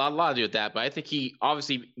 A lot to do with that, but I think he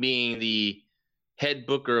obviously being the head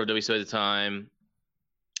booker of WCW at the time,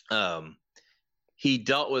 he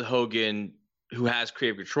dealt with Hogan, who has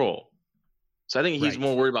creative control. So I think he's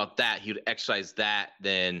more worried about that. He would exercise that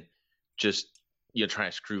than just, you know, trying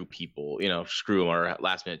to screw people, you know, screw him or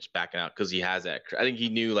last minute backing out because he has that. I think he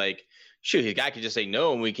knew like, shoot, the guy could just say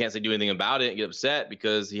no and we can't say do anything about it and get upset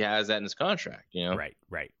because he has that in his contract, you know?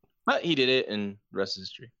 Right. But he did it, and the rest is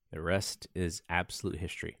history. The rest is absolute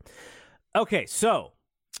history. Okay, so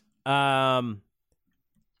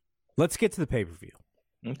let's get to the pay-per-view.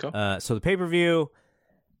 Okay. So the pay-per-view,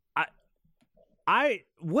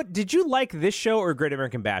 what did you like this show or Great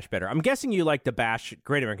American Bash better? I'm guessing you liked the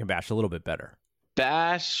Great American Bash a little bit better.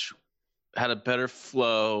 Bash had a better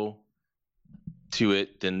flow to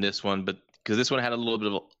it than this one, but because this one had a little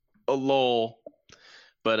bit of a lull,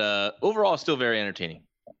 but overall still very entertaining.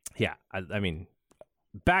 Yeah, I mean,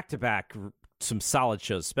 back-to-back, some solid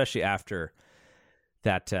shows, especially after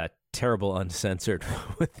that terrible Uncensored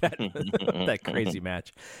with that crazy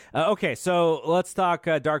match. Okay, so let's talk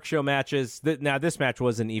Dark Show matches. Now, this match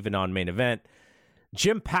wasn't even on main event.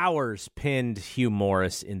 Jim Powers pinned Hugh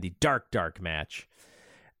Morris in the Dark match.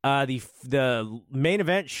 The main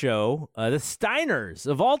event show, the Steiners,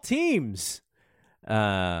 of all teams,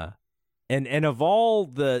 And of all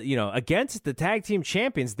the, you know, against the tag team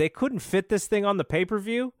champions, they couldn't fit this thing on the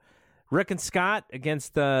pay-per-view. Rick and Scott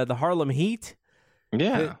against the Harlem Heat.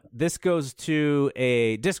 Yeah. This goes to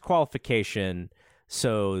a disqualification,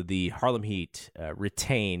 so the Harlem Heat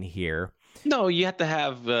retain here. No, you have to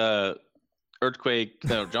have Earthquake,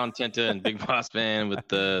 John Tenta and Big Boss Man with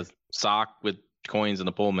the sock with coins in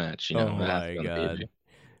the pole match. You know, oh my God.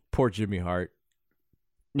 Poor Jimmy Hart.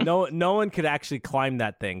 No one could actually climb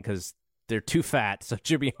that thing because they're too fat, so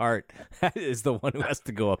Jimmy Hart is the one who has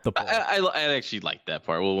to go up the pole. I actually like that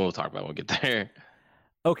part. We'll talk about it when we get there.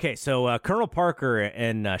 Okay, so Colonel Parker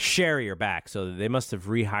and Sherry are back, so they must have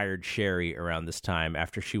rehired Sherry around this time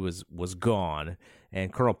after she was gone.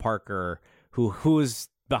 And Colonel Parker, who is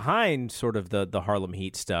behind sort of the Harlem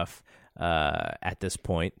Heat stuff at this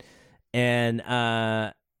point. And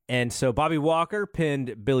so Bobby Walker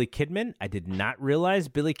pinned Billy Kidman. I did not realize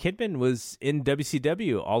Billy Kidman was in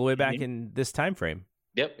WCW all the way back in this time frame.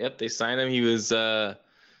 Yep. They signed him. He was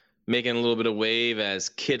making a little bit of wave as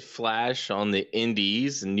Kid Flash on the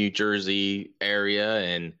Indies in New Jersey area.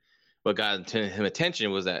 And what got him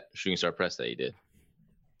attention was that Shooting Star Press that he did.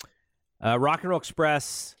 Rock and Roll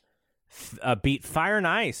Express beat Fire and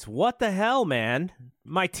Ice. What the hell, man?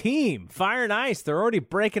 My team, Fire and Ice, they're already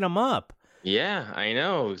breaking them up. Yeah, I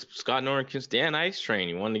know. Scott Norton can stand Ice Train.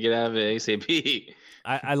 He wanted to get out of it ASAP.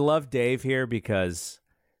 I love Dave here because,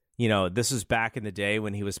 you know, this is back in the day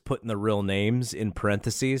when he was putting the real names in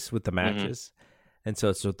parentheses with the matches. And so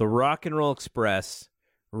it's the Rock and Roll Express,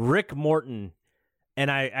 Rick Morton, And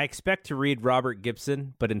I expect to read Robert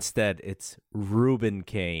Gibson, but instead it's Reuben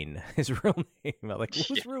Kane, his real name. I'm like,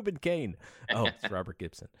 who's Reuben Kane? Oh, it's Robert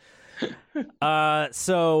Gibson.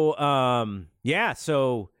 So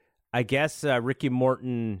I guess Ricky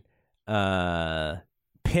Morton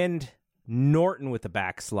pinned Norton with a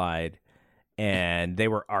backslide, and they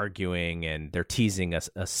were arguing, and they're teasing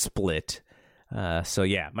a split.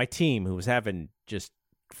 My team, who was having just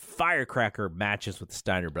firecracker matches with the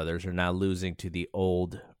Steiner brothers, are now losing to the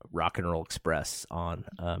old Rock and Roll Express on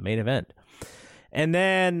main event. And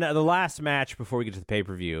then the last match before we get to the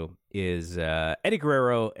pay-per-view is Eddie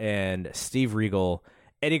Guerrero and Steve Regal.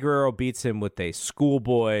 Eddie Guerrero beats him with a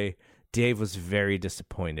schoolboy. Dave was very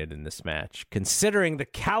disappointed in this match, considering the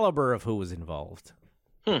caliber of who was involved.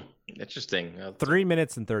 Interesting. 3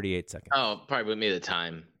 minutes and 38 seconds. Oh, probably maybe the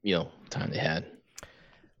time they had.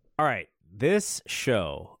 All right. This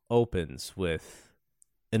show opens with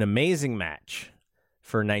an amazing match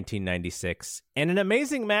for 1996 and an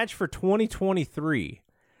amazing match for 2023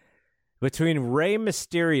 between Rey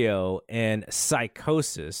Mysterio and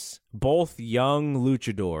Psychosis, both young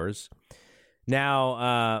luchadors.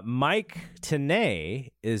 Now, Mike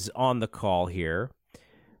Tenay is on the call here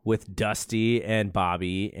with Dusty and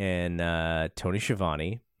Bobby and Tony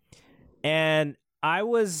Schiavone. And I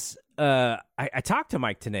was I talked to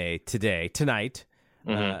Mike Tenay tonight,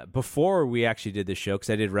 before we actually did this show, because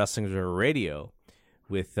I did Wrestling Observer Radio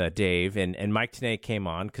with Dave, and Mike Tenay came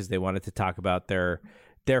on because they wanted to talk about their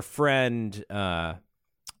friend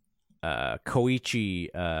Koichi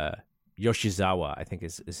Yoshizawa, I think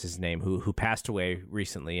is his name, who passed away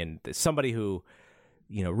recently, and somebody who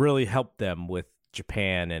really helped them with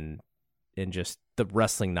Japan and just the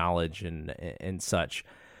wrestling knowledge and such.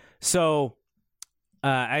 So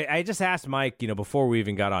I just asked Mike, before we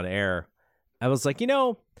even got on air, I was like,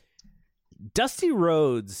 Dusty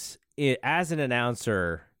Rhodes as an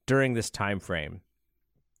announcer during this time frame,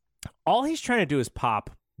 all he's trying to do is pop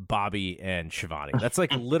Bobby and Schiavone. That's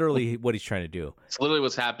like literally what he's trying to do. It's literally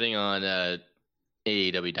what's happening on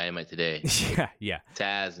AEW Dynamite today. Yeah.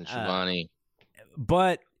 Taz and Schiavone.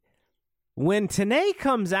 But when Tenay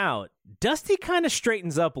comes out, Dusty kind of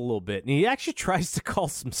straightens up a little bit, and he actually tries to call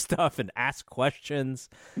some stuff and ask questions.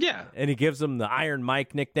 Yeah. And he gives him the Iron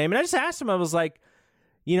Mike nickname. And I just asked him, I was like,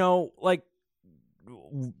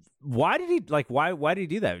 why did he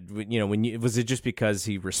do that? Was it just because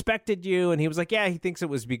he respected you? And he was like, yeah, he thinks it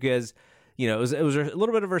was because, it was a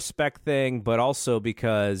little bit of a respect thing, but also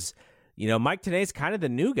because, Mike Tenay's kind of the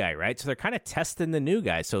new guy, right? So they're kind of testing the new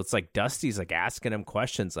guy. So it's like Dusty's like asking him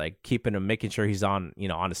questions, like making sure he's on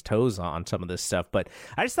his toes on some of this stuff. But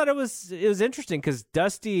I just thought it was interesting because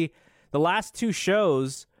Dusty, the last two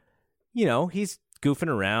shows, he's goofing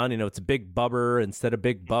around. It's a Big Bubber instead of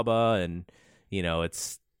Big Bubba, and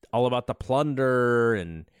it's all about the plunder,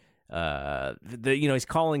 and he's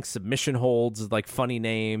calling submission holds like funny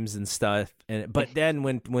names and stuff. But then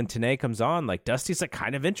when Tenay comes on, like Dusty's like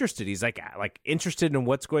kind of interested. He's like interested in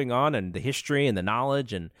what's going on and the history and the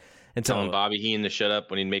knowledge and telling Bobby Heenan to shut up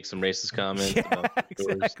when he makes some racist comments. Yeah,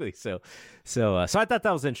 exactly. So I thought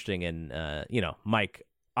that was interesting, and Mike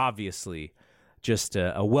obviously just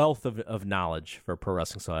a wealth of knowledge for pro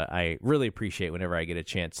wrestling. So I really appreciate whenever I get a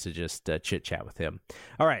chance to just chit chat with him.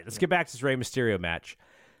 All right, let's get back to this Rey Mysterio match.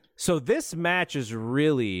 So this match is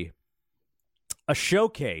really a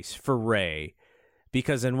showcase for Rey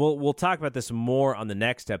because, and we'll talk about this more on the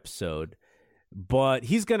next episode, but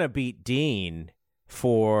he's going to beat Dean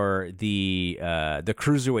for the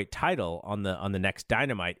cruiserweight title on the next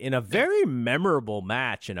Dynamite in a very memorable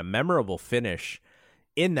match and a memorable finish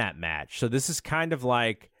in that match. So this is kind of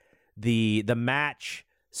like the match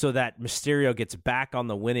so that Mysterio gets back on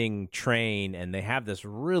the winning train, and they have this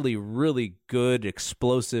really, really good,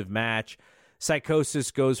 explosive match.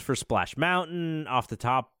 Psychosis goes for Splash Mountain off the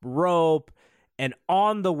top rope, and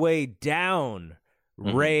on the way down,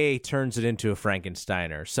 Rey turns it into a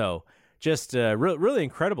Frankensteiner. So just really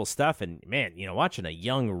incredible stuff. And, man, watching a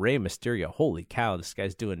young Rey Mysterio, holy cow, this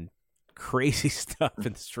guy's doing crazy stuff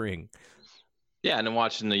in the ring. Yeah, and then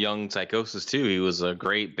watching the young Psychosis, too. He was a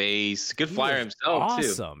great base. Good flyer himself, too.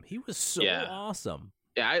 Awesome. He was so awesome.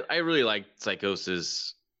 Yeah, I really liked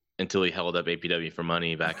Psychosis until he held up APW for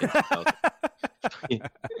money back in 2000.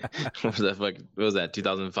 What was that,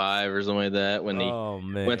 2005 or something like that? When he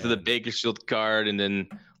went to the Bakersfield card and then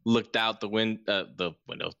looked out the window,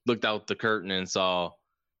 looked out the curtain and saw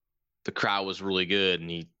the crowd was really good, and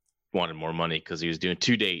he wanted more money because he was doing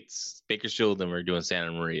 2 dates, Bakersfield, and we were doing Santa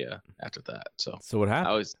Maria after that. So what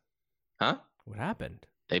happened? What happened?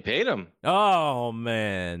 They paid him. Oh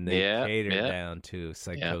man, they paid her yeah. down to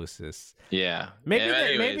Psychosis. Yeah,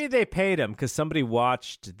 maybe they paid him because somebody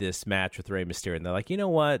watched this match with Rey Mysterio and they're like, you know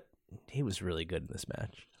what, he was really good in this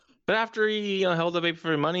match. But after he held up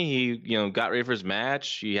for money, he got ready for his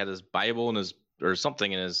match. He had his Bible in his or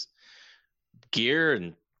something in his gear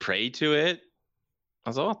and prayed to it. I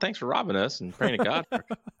was like, oh, thanks for robbing us and praying to God.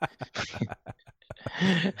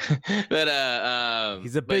 But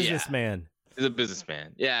he's a businessman. He's a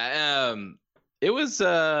businessman. Yeah. It was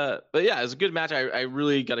but yeah, it was a good match. I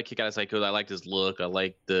really got a kick out of Psycho. I liked his look. I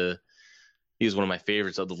liked he was one of my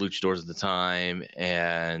favorites of the luchadors at the time.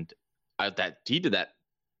 And he did that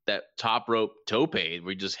top rope tope where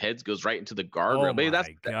he just goes right into the guardrail. Maybe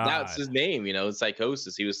that's his name,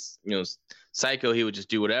 Psychosis. He was, Psycho. He would just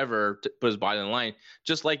do whatever to put his body on the line,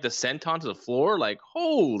 just like the senton to the floor. Like,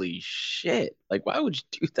 holy shit! Like, why would you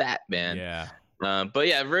do that, man? Yeah. But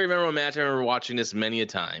yeah, very memorable match. I remember watching this many a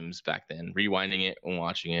times back then, rewinding it and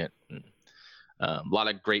watching it. A lot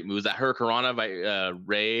of great moves. That Hurricanrana by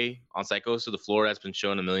Ray on Psychosis to the floor that's been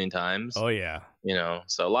shown a million times. Oh yeah.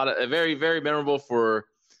 So a lot of very, very memorable for.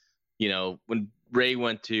 When Ray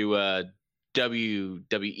went to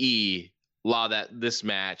WWE, a lot of this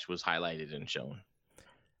match was highlighted and shown.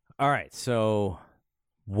 All right, so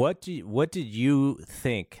what did you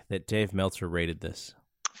think that Dave Meltzer rated this?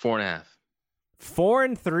 4.5. 4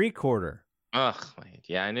 3/4. Ugh,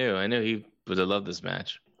 yeah, I knew he would have loved this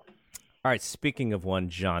match. All right, speaking of one,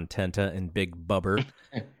 John Tenta and Big Bubber.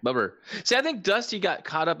 Bubber. See, I think Dusty got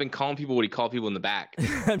caught up in calling people what he called people in the back.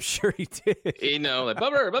 I'm sure he did. Like,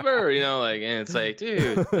 Bubber, and it's like,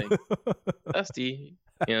 dude, Dusty,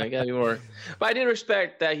 you gotta be more. But I did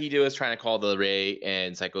respect that he was trying to call the Ray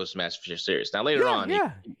and Psychosis match for serious. Now, later on, he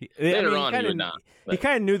would not. He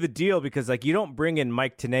kind of knew the deal because, like, you don't bring in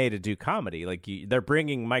Mike Tenay to do comedy. Like, they're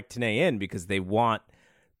bringing Mike Tenay in because they want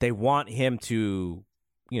him to,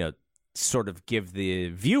 sort of give the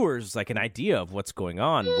viewers like an idea of what's going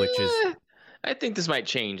on, which is. I think this might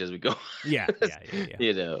change as we go. Yeah. But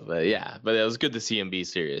it was good to see him be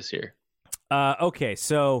serious here. Okay,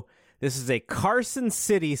 so this is a Carson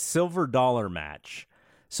City silver dollar match.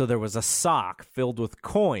 So there was a sock filled with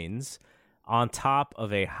coins on top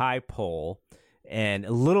of a high pole, and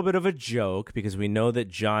a little bit of a joke because we know that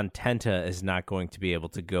John Tenta is not going to be able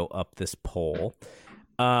to go up this pole.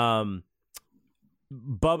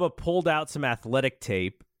 Bubba pulled out some athletic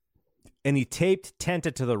tape, and he taped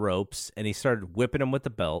Tenta to the ropes, and he started whipping him with the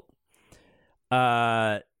belt.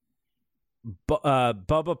 Bubba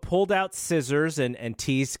pulled out scissors and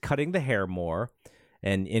teased cutting the hair more.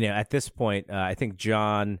 And, at this point, I think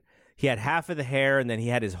John, he had half of the hair, and then he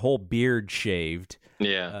had his whole beard shaved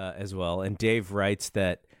as well. And Dave writes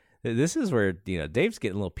that this is where, Dave's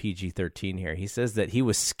getting a little PG-13 here. He says that he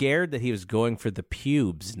was scared that he was going for the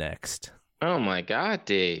pubes next. Oh my God,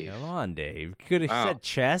 Dave! Come on, Dave. You could have said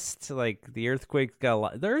chest. Like the Earthquake's got a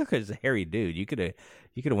lot. The Earthquake's a hairy dude. You could have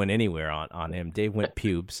went anywhere on him. Dave went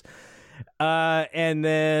pubes, and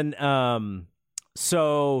then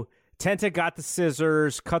so Tenta got the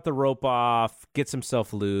scissors, cut the rope off, gets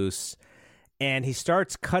himself loose, and he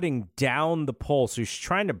starts cutting down the pole. So he's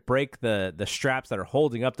trying to break the straps that are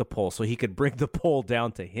holding up the pole, so he could bring the pole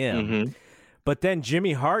down to him. Mm-hmm. But then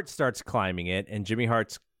Jimmy Hart starts climbing it, and Jimmy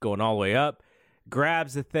Hart's going all the way up,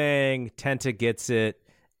 grabs the thing, Tenta gets it,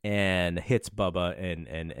 and hits Bubba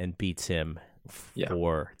and beats him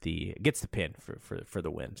gets the pin for the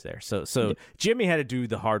wins there. So Jimmy had to do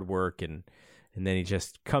the hard work, and then he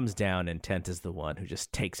just comes down, and Tenta's the one who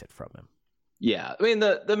just takes it from him. Yeah, I mean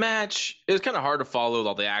the match, it was kind of hard to follow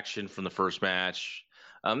all the action from the first match.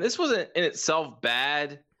 This wasn't in itself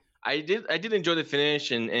bad. I did enjoy the finish,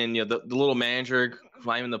 and the little manager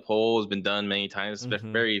climbing the pole has been done many times. It's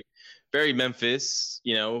very, very Memphis,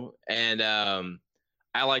 and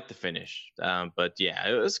I like the finish. But yeah,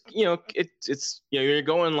 it was, it's you're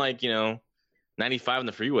going like 95 on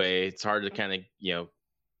the freeway. It's hard to kind of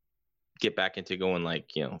get back into going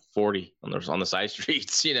like 40 on the side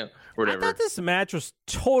streets, or whatever. I thought this match was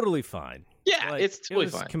totally fine. Yeah, it's totally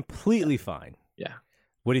fine, completely fine. Yeah.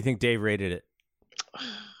 What do you think Dave rated it?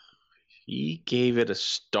 He gave it a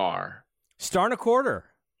star. Star and a quarter.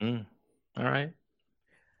 All right.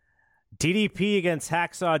 DDP against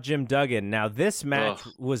Hacksaw Jim Duggan. Now, this match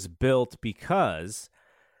was built because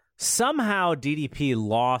somehow DDP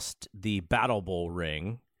lost the Battle Bowl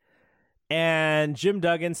ring. And Jim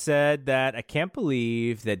Duggan said that, I can't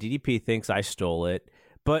believe that DDP thinks I stole it.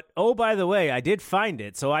 But, oh, by the way, I did find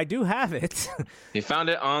it, so I do have it. He found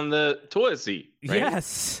it on the toilet seat, right?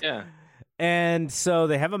 Yes. Yeah. And so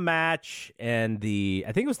they have a match, and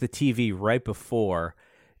I think it was the TV right before,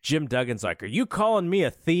 Jim Duggan's like, are you calling me a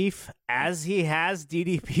thief? As he has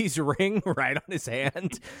DDP's ring right on his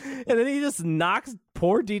hand. And then he just knocks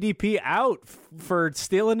poor DDP out for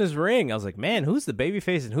stealing his ring. I was like, man, who's the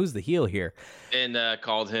babyface and who's the heel here? And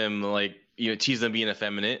called him, like, teased him being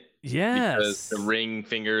effeminate. Yes. Because the ring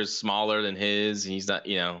finger is smaller than his. And he's not,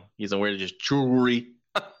 he's aware of just jewelry.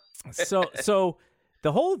 So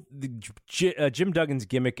the whole Jim Duggan's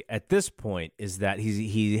gimmick at this point is that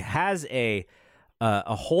he has a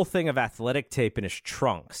whole thing of athletic tape in his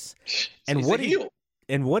trunks, and what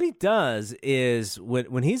he does is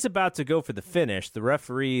when he's about to go for the finish, the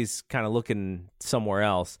referee's kind of looking somewhere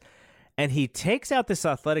else, and he takes out this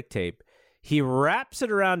athletic tape. He wraps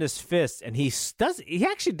it around his fist, and he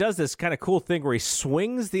actually does this kind of cool thing where he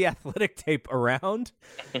swings the athletic tape around,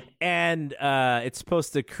 and it's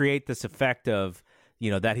supposed to create this effect of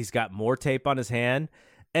that he's got more tape on his hand.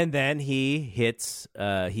 And then he hits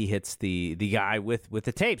the guy with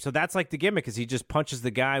the tape. So that's like the gimmick, is he just punches the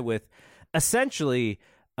guy with essentially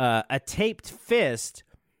a taped fist,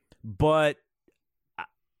 but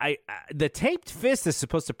the taped fist is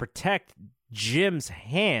supposed to protect Jim's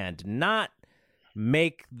hand, not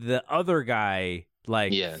make the other guy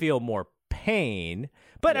feel more pain.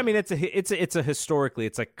 But I mean, it's a historically,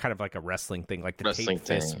 it's like kind of like a wrestling thing, like the taped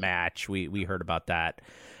fist match. We heard about that.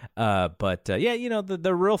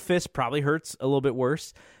 The real fist probably hurts a little bit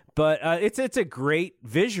worse, but it's a great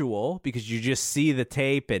visual because you just see the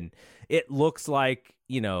tape and it looks like,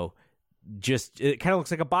 it kind of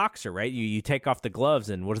looks like a boxer, right? You take off the gloves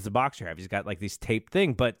and what does the boxer have? He's got like these taped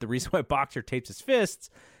thing, but the reason why a boxer tapes his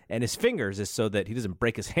fists and his fingers is so that he doesn't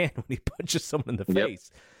break his hand when he punches someone in the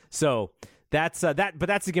face. So that's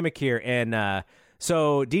the gimmick here. And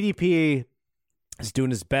so DDP is doing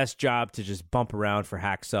his best job to just bump around for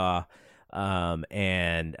Hacksaw.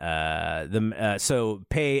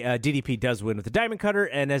 DDP does win with the Diamond Cutter,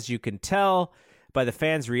 and as you can tell by the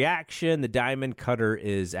fans' reaction, the Diamond Cutter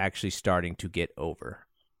is actually starting to get over.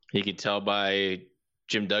 You can tell by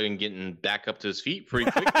Jim Duggan getting back up to his feet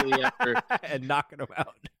pretty quickly after and knocking him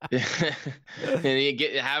out.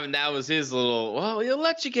 And that was his little, well, we'll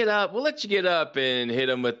let you get up, and hit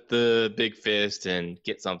him with the big fist and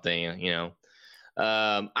get something,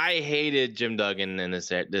 I hated Jim Duggan in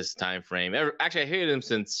this time frame. Actually, I hated him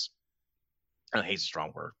since, hate's a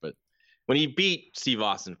strong word, but when he beat Steve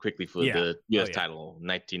Austin quickly for the U.S. title in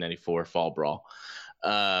 1994 Fall Brawl.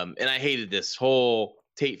 And I hated this whole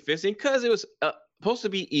tape fisting because it was supposed to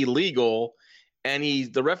be illegal, and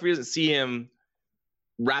the referee doesn't see him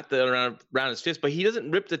wrap that around his fist, but he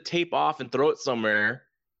doesn't rip the tape off and throw it somewhere.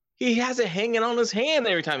 He has it hanging on his hand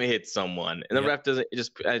every time he hits someone, and the ref doesn't. It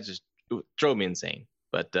drove me insane.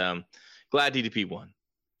 But glad DDP won.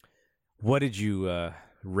 What did you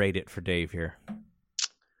rate it for Dave here?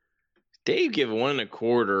 Dave gave 1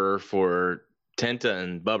 1/4 for Tenta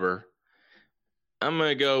and Bubber. I'm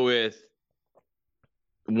gonna go with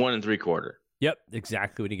 1 3/4. Yep,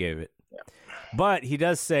 exactly what he gave it. Yeah. But he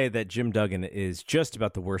does say that Jim Duggan is just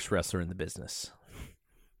about the worst wrestler in the business.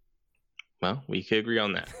 Well, we could agree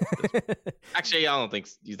on that. Actually, I don't think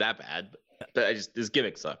he's that bad, but his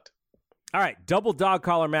gimmick sucked. All right, double dog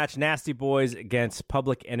collar match, Nasty Boys against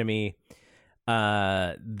Public Enemy.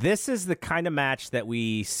 This is the kind of match that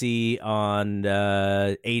we see on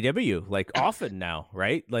AEW like often now,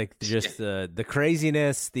 right? Like just the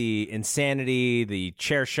craziness, the insanity, the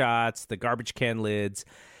chair shots, the garbage can lids.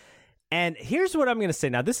 And here's what I'm going to say.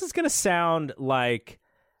 Now, this is going to sound like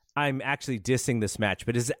I'm actually dissing this match,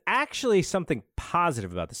 but it's actually something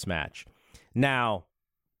positive about this match. Now,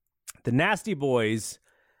 the Nasty Boys,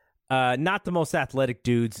 not the most athletic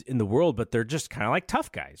dudes in the world, but they're just kind of like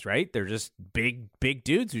tough guys, right? They're just big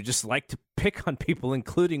dudes who just like to pick on people,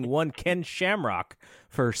 including one Ken Shamrock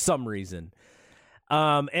for some reason.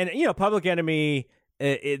 Public Enemy,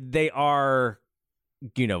 they are,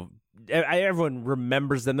 everyone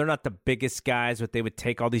remembers them. They're not the biggest guys, but they would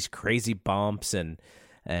take all these crazy bumps and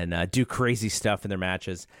do crazy stuff in their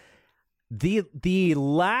matches. The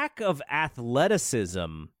lack of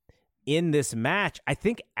athleticism in this match, I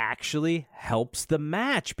think, actually helps the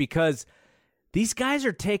match because these guys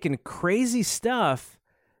are taking crazy stuff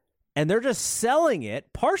and they're just selling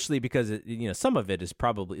it, partially because some of it is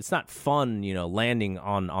probably, it's not fun, landing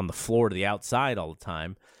on the floor to the outside all the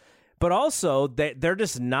time, but also they're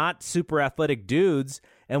just not super athletic dudes.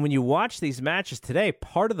 And when you watch these matches today,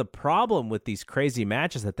 part of the problem with these crazy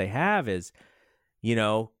matches that they have is,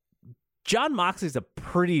 John Moxley's a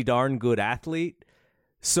pretty darn good athlete.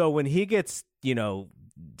 So when he gets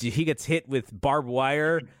hit with barbed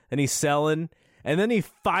wire and he's selling, and then he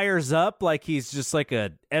fires up like he's just like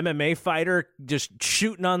a MMA fighter just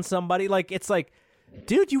shooting on somebody. Like, it's like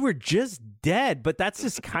dude, you were just dead. But that's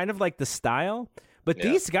just kind of like the style. But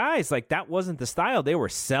these guys, like, that wasn't the style. They were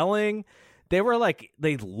selling. They were like,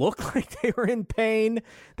 they looked like they were in pain.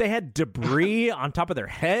 They had debris on top of their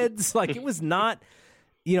heads. Like, it was not,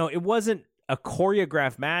 it wasn't a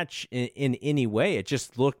choreographed match in any way. It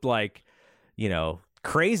just looked like,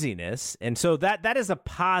 craziness. And so that is a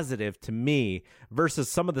positive to me versus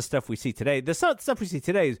some of the stuff we see today. The stuff we see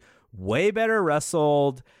today is way better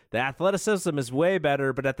wrestled. The athleticism is way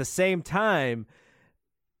better. But at the same time,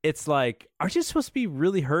 it's like, aren't you supposed to be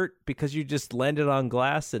really hurt because you just landed on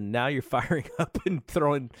glass and now you're firing up and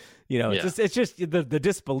throwing, it's just the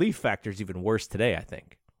disbelief factor is even worse today, I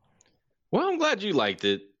think. Well, I'm glad you liked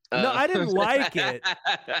it. No, I didn't like it.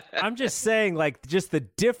 I'm just saying, like, just the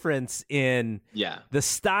difference in the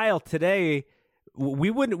style today. We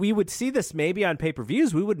would see this maybe on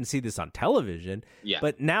pay-per-views. We wouldn't see this on television. Yeah.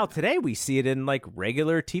 But now today we see it in like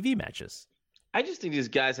regular TV matches. I just think these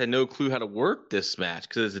guys had no clue how to work this match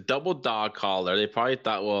because it's a double dog collar. They probably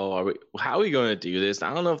thought, well, how are we going to do this?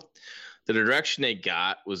 I don't know if the direction they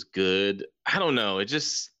got was good. I don't know. It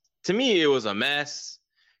just, to me, it was a mess.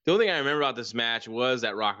 The only thing I remember about this match was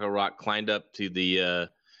that Rocco Rock climbed up to the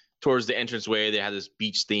towards the entranceway. They had this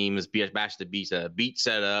beach theme, this Bash the Beach, a beach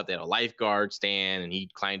set up. They had a lifeguard stand, and he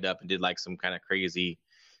climbed up and did like some kind of crazy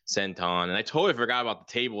senton. And I totally forgot about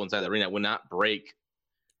the table inside the ring that would not break.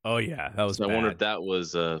 Oh, yeah. That was bad. I wonder if that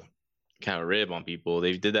was kind of rib on people.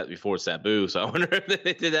 They did that before Sabu, so I wonder if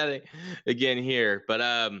they did that again here. But,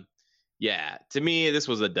 to me, this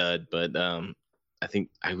was a dud. But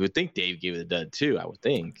I would think Dave gave it a dud, too, I would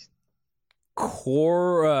think.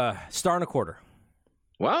 Star and a quarter.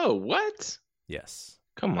 Whoa, what? Yes.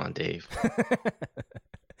 Come on, Dave.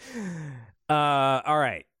 All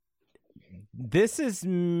right. This is...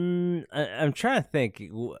 I'm trying to think.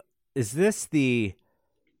 Is this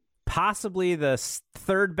possibly the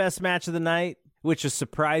third best match of the night, which is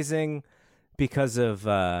surprising because of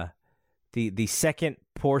the second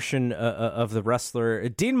portion of the wrestler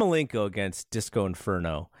Dean Malenko against Disco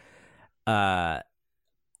Inferno. I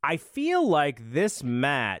feel like this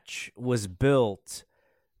match was built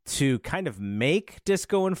to kind of make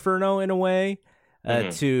Disco Inferno in a way,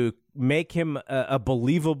 to make him a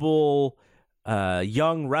believable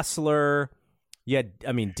young wrestler. Yeah,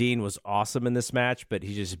 I mean, Dean was awesome in this match, but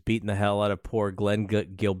he's just beating the hell out of poor Glenn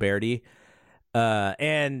Gilberti.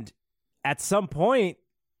 And at some point,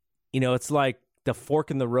 it's like the fork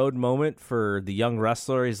in the road moment for the young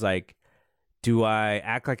wrestler. He's like, do I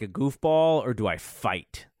act like a goofball or do I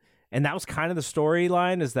fight? And that was kind of the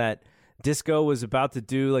storyline, is that Disco was about to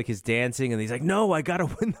do like his dancing, and he's like, no, I got to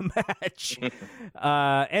win the match.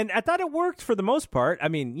 And I thought it worked for the most part. I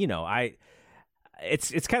mean,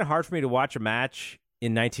 It's kind of hard for me to watch a match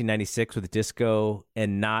in 1996 with Disco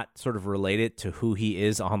and not sort of relate it to who he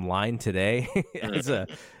is online today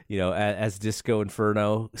as Disco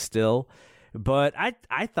Inferno still. But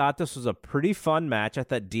I thought this was a pretty fun match. I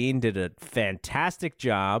thought Dean did a fantastic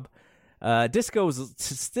job. Disco was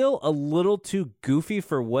still a little too goofy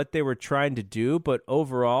for what they were trying to do, but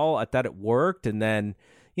overall I thought it worked. And then,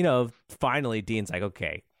 finally Dean's like,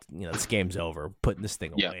 okay, this game's over. Putting this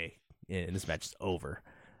thing away. And this match is over.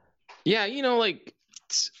 Yeah,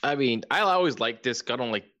 I mean, I always like Disco. I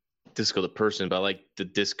don't like Disco the person, but I like the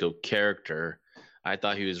Disco character. I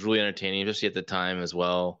thought he was really entertaining, especially at the time as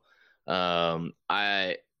well. But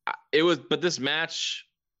this match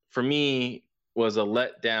for me was a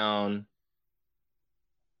letdown.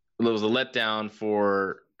 It was a letdown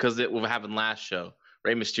because it will happen last show.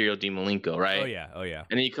 Rey Mysterio, Dean Malenko, right? Oh yeah.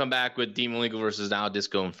 And then you come back with Dean Malenko versus now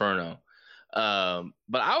Disco Inferno.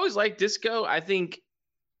 But I always liked Disco. I think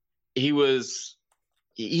he would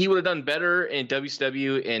have done better in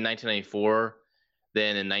WCW in 1994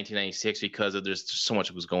 than in 1996 because of there's so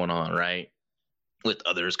much was going on, right? With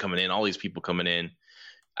others coming in, all these people coming in.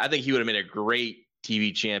 I think he would have been a great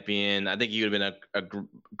TV champion. I think he would have been a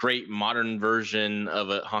great modern version of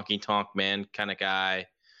a honky tonk man kind of guy.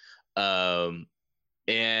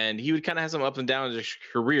 And he would kind of have some ups and downs in his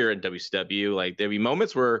career in WCW. Like there'd be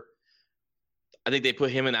moments where I think they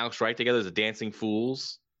put him and Alex Wright together as the Dancing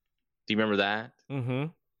Fools. Do you remember that? Mm-hmm.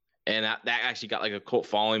 And that actually got like a cult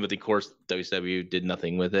following, but of course WCW did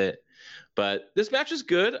nothing with it. But this match is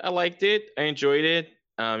good. I liked it. I enjoyed it.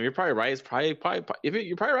 You're probably right. It's probably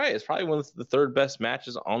you're probably right. It's probably one of the third best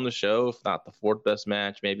matches on the show, if not the fourth best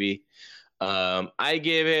match, maybe. I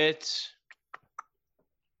give it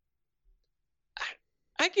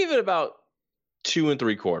about 2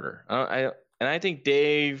 3/4. And I think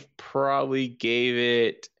Dave probably gave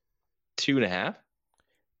it 2.5.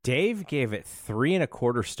 Dave gave it 3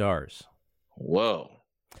 1/4 stars. Whoa.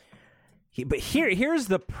 But here's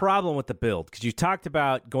the problem with the build, because you talked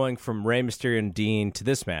about going from Rey Mysterio and Dean to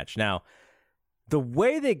this match. Now, the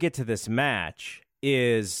way they get to this match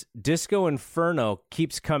is Disco Inferno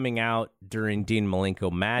keeps coming out during Dean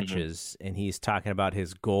Malenko matches, and he's talking about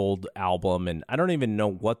his gold album, and I don't even know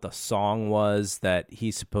what the song was that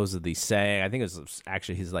he supposedly sang. I think it was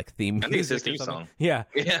actually his like theme music. I think it's his theme song. Yeah.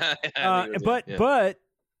 But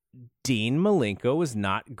Dean Malenko is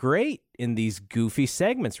not great in these goofy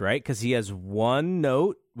segments, right? Because he has one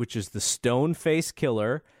note, which is the Stone Face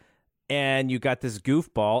Killer, and you got this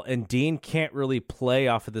goofball, and Dean can't really play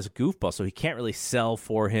off of this goofball, so he can't really sell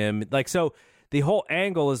for him. Like, so the whole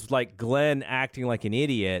angle is like Glenn acting like an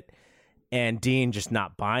idiot and Dean just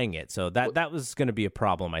not buying it. So that was going to be a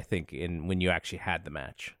problem, I think, when you actually had the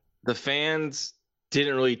match. The fans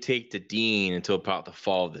didn't really take to Dean until about the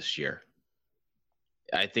fall of this year.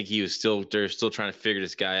 I think they're still trying to figure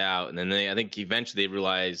this guy out. And then I think eventually they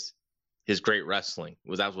realized his great wrestling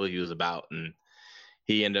that's what he was about. And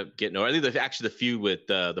he ended up getting over. I think the feud with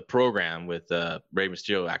the program with Rey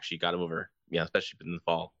Mysterio actually got him over, especially in the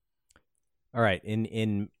fall. All right.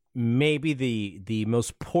 In maybe the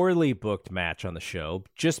most poorly booked match on the show,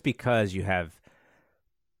 just because you have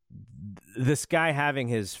this guy having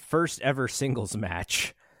his first ever singles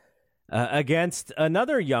match against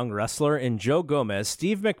another young wrestler in Joe Gomez,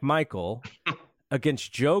 Steve McMichael,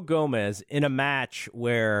 against Joe Gomez in a match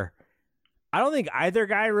where I don't think either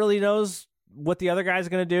guy really knows what the other guy's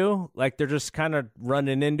going to do. Like, they're just kind of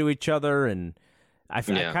running into each other, and I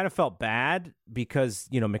kind of felt bad because,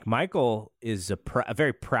 McMichael is a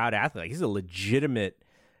very proud athlete. He's a legitimate,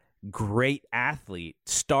 great athlete,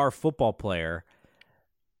 star football player.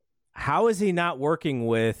 How is he not working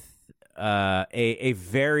with a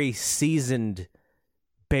very seasoned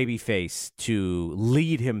babyface to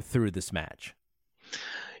lead him through this match?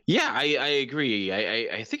 Yeah, I agree.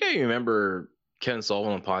 I think I remember Kevin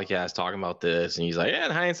Sullivan on the podcast talking about this, and he's like, in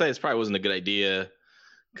hindsight, this probably wasn't a good idea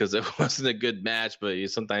because it wasn't a good match, but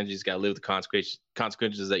sometimes you just got to live with the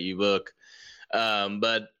consequences that you book.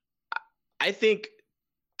 But I think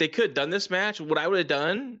they could have done this match. What I would have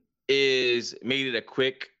done is made it a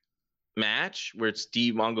quick match where it's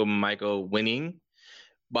Steve Michael winning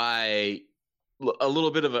by a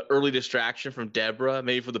little bit of an early distraction from Deborah.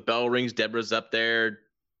 Maybe for the bell rings, Deborah's up there,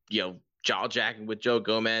 jaw jacking with Joe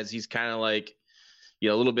Gomez. He's kind of like, a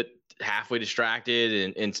little bit halfway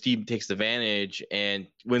distracted, and Steve takes advantage and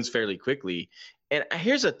wins fairly quickly. And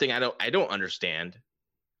here's the thing I don't understand.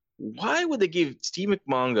 Why would they give Steve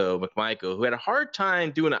McMichael, who had a hard time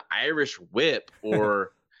doing an Irish whip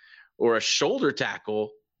or a shoulder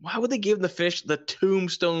tackle, why would they give him the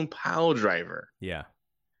tombstone pile driver? Yeah.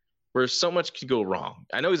 Where so much could go wrong.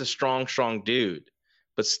 I know he's a strong dude,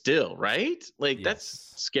 but still, right? Like, yes.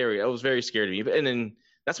 That's scary. I was very scared of me. And then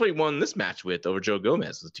that's what he won this match with over Joe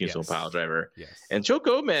Gomez, the tombstone pile driver. Yes. And Joe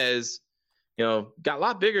Gomez, got a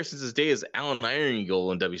lot bigger since his day as Alan Iron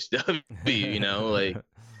Eagle in WCW,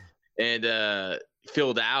 and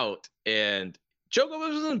filled out. And Joe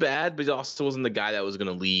Gomez wasn't bad, but he also wasn't the guy that was going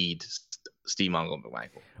to lead Steve McMichael.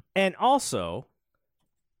 And also,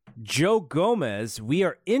 Joe Gomez, we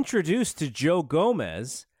are introduced to Joe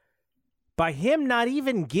Gomez by him not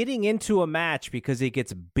even getting into a match because he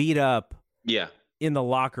gets beat up in the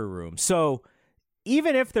locker room. So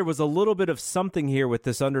even if there was a little bit of something here with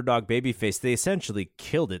this underdog babyface, they essentially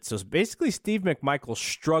killed it. So basically, Steve McMichael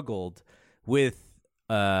struggled with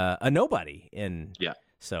a nobody. And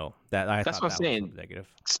so that's what I'm saying.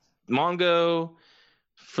 Negative. Mongo,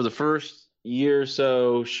 for the first year or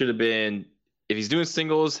so, should have been, if he's doing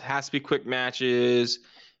singles, has to be quick matches,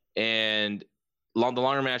 and the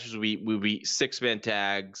longer matches would be 6-man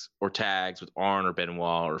tags or tags with Arn or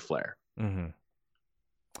Benoit or Flair. Mm-hmm.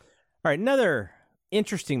 All right, another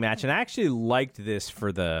interesting match, and I actually liked this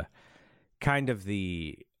for the kind of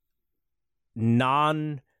the I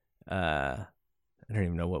don't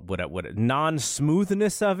even know what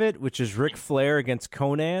non-smoothness of it, which is Ric Flair against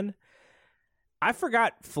Conan. I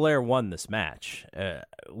forgot Flair won this match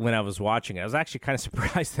when I was watching it. I was actually kind of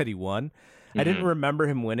surprised that he won. Mm-hmm. I didn't remember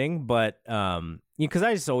him winning, but because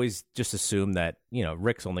I always assume that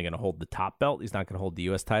Ric's only going to hold the top belt. He's not going to hold the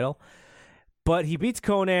U.S. title. But he beats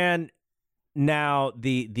Conan. Now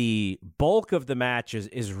the bulk of the match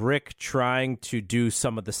is Ric trying to do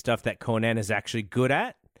some of the stuff that Conan is actually good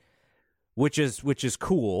at, which is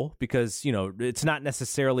cool because it's not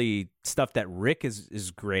necessarily stuff that Ric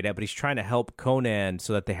is great at, but he's trying to help Conan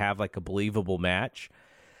so that they have like a believable match.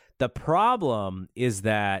 The problem is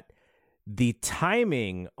that the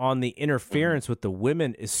timing on the interference with the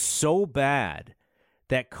women is so bad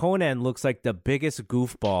that Conan looks like the biggest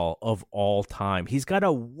goofball of all time. He's got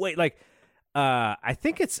to wait. Like, I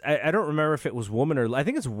think it's I don't remember if it was woman or I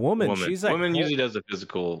think it's woman. She's like woman usually does the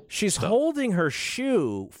physical. She's stuff. holding her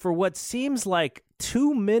shoe for what seems like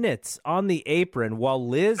 2 minutes on the apron while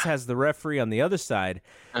Liz has the referee on the other side.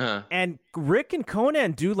 And Rick and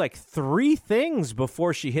Conan do like 3 things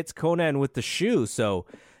before she hits Conan with the shoe. So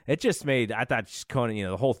it just made, I thought Conan,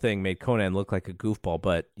 the whole thing made Conan look like a goofball,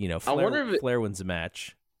 but Flair wins the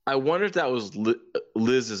match. I wonder if that was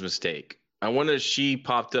Liz's mistake. I wonder if she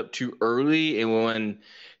popped up too early, and when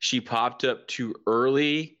she popped up too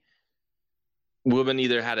early, women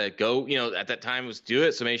either had to go, at that time was do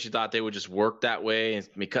it. So maybe she thought they would just work that way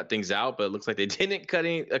and cut things out, but it looks like they didn't cut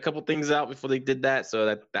a couple things out before they did that. So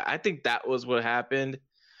that I think that was what happened.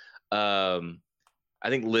 I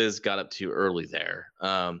think Liz got up too early there.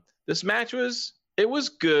 This match was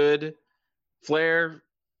good. Flair,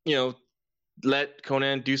 let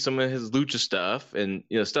Conan do some of his lucha stuff and,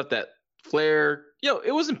 stuff that Flair,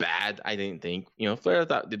 it wasn't bad. I didn't think, Flair I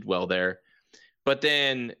thought did well there, but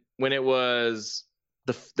then when it was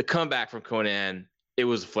the comeback from Conan, it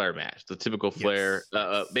was a Flair match, the typical Flair,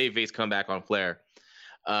 babyface comeback on Flair.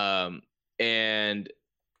 And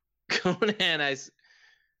Conan,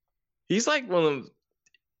 he's like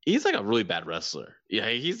he's like a really bad wrestler. Yeah,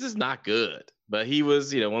 he's just not good. But he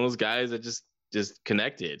was, one of those guys that just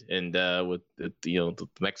connected and with the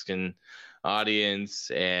Mexican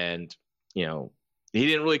audience, and he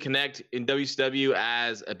didn't really connect in WCW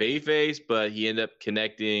as a babyface, but he ended up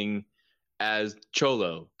connecting as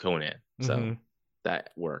Cholo Conan. So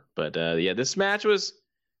that worked. But this match was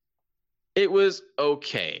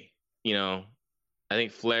okay. I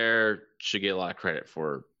think Flair should get a lot of credit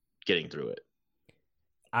for getting through it.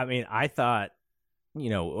 I mean, I thought, I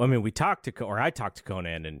talked to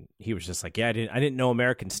Conan, and he was just like, yeah, I didn't know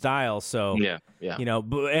American style. So, yeah.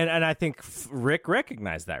 And I think Rick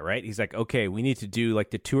recognized that, right? He's like, okay, we need to do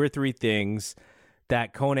like the 2 or 3 things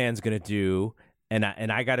that Conan's going to do. And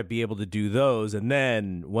I got to be able to do those. And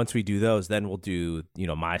then once we do those, then we'll do,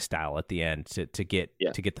 my style at the end to get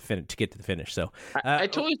to the finish. So I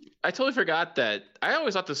totally forgot that. I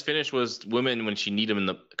always thought this finish was women when she kneed him in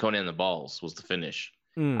the Conan in the balls was the finish.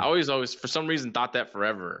 I always for some reason thought that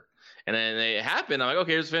forever, and then it happened. I'm like,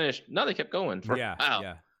 okay, it's finished. No, they kept going. Yeah.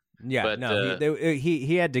 But, no,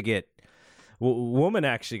 he had to get. Woman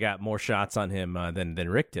actually got more shots on him than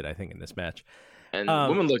Rick did, I think, in this match. And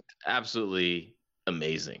woman looked absolutely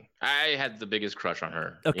amazing. I had the biggest crush on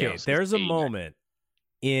her. Okay, there's a moment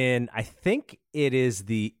in, I think it is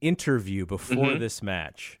the interview before this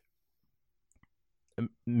match.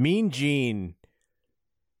 Mean Gene,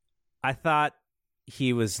 I thought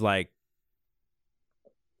he was like,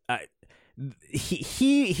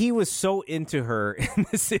 he was so into her in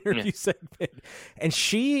this interview segment, and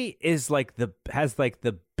she is like has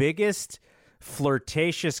the biggest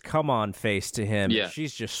flirtatious come on face to him. Yeah.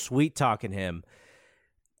 She's just sweet talking him.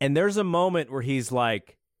 And there's a moment where he's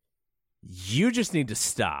like, you just need to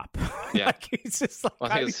stop. Yeah. Like, he's just like,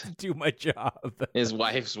 I need to do my job. His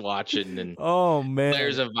wife's watching, and oh man,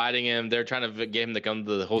 Flair's inviting him. They're trying to get him to come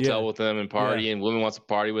to the hotel with them and party, and woman wants to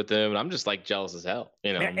party with him. And I'm just like jealous as hell,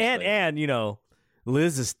 And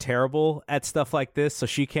Liz is terrible at stuff like this, so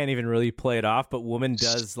she can't even really play it off. But woman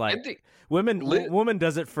does woman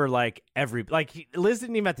does it for like Liz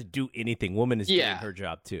didn't even have to do anything. Woman is doing her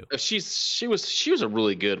job too. She was a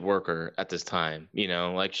really good worker at this time.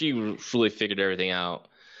 Like she really figured everything out.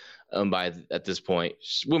 At this point,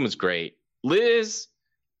 woman's great. Liz,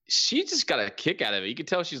 she just got a kick out of it. You could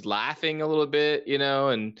tell she's laughing a little bit,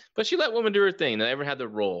 but she let woman do her thing. They never had the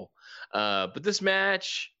role. But this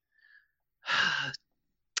match,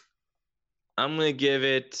 I'm gonna give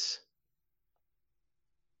it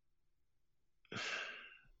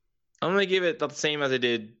the same as I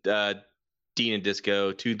did Dean and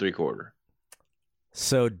Disco, 2 3/4.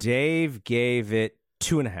 So Dave gave it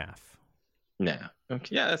 2.5. No.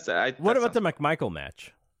 Okay. Yeah, what about the McMichael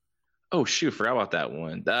match? Oh shoot, forgot about that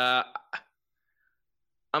one. I'm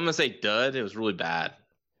gonna say dud. It was really bad.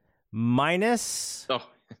 Minus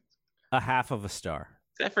a half of a star.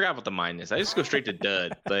 I forgot about the minus. I just go straight to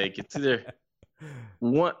dud. Like it's either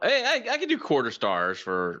one. Hey, I can do 1/4 stars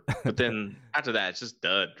but then after that, it's just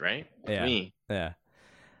dud, right? Yeah. Me. Yeah.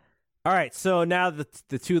 All right. So now the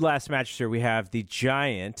 2 last matches here, we have the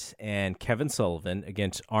Giant and Kevin Sullivan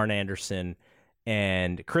against Arn Anderson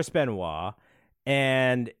and Chris Benoit.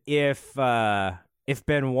 And if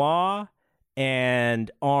Benoit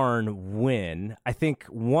and Arn win, I think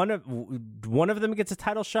one of them gets a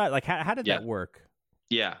title shot. Like how did that work?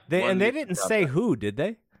 Yeah. They didn't say who, did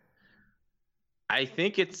they? I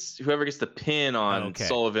think it's whoever gets the pin on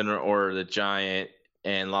Sullivan or the Giant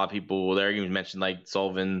and a lot of people there even mentioned like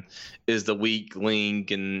Sullivan is the weak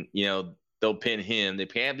link, and they'll pin him. They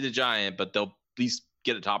can't be the Giant, but they'll at least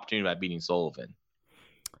get an opportunity by beating Sullivan.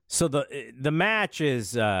 So the match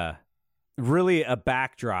is really a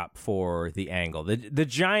backdrop for the angle. The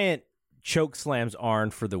Giant choke slams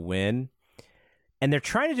Arn for the win, and they're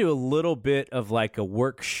trying to do a little bit of like a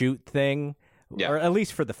work shoot thing, or at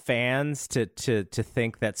least for the fans to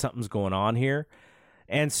think that something's going on here.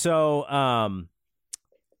 And so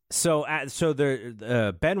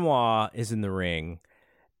Benoit is in the ring,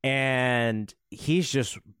 and he's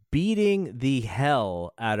just beating the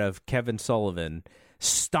hell out of Kevin Sullivan,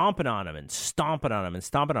 stomping on him and stomping on him and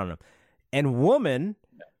stomping on him. And Woman,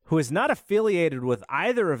 who is not affiliated with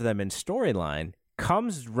either of them in storyline,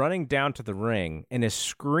 comes running down to the ring and is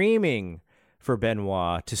screaming for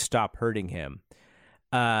Benoit to stop hurting him.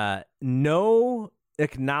 No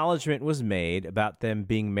acknowledgement was made about them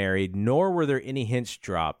being married, nor were there any hints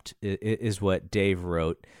dropped, is what Dave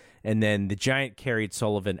wrote. And then the Giant carried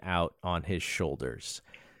Sullivan out on his shoulders.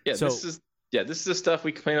 Yeah, so, this is the stuff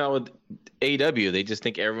we complain about with AEW. They just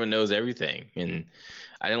think everyone knows everything, and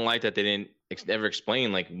I didn't like that they didn't ever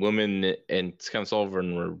explain like Woman and Kevin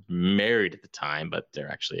Sullivan were married at the time, but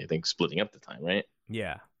they're actually, I think, splitting up at the time, right?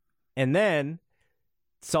 Yeah, and then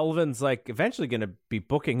Sullivan's like eventually going to be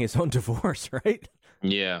booking his own divorce, right?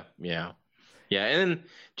 Yeah. And then,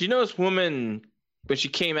 do you notice Woman, when she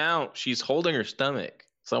came out, she's holding her stomach?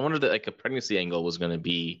 So I wondered that like a pregnancy angle was going to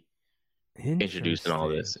be introduced in all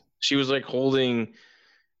this. She was like holding,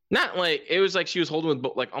 not like, it was like she was holding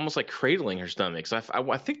with like almost like cradling her stomach. So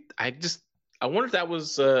I think I wonder if that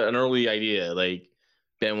was an early idea, like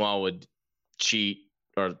Benoit would cheat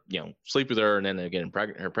or sleep with her and then again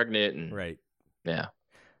pregnant and right. Yeah.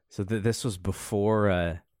 So this was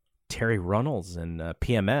before Terry Runnels and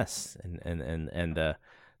PMS and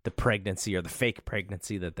the pregnancy or the fake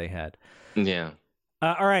pregnancy that they had. Yeah.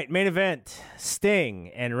 All right, main event: Sting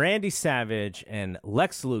and Randy Savage and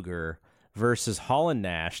Lex Luger versus Hall and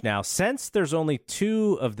Nash. Now, since there's only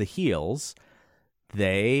two of the heels,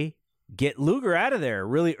 they get Luger out of there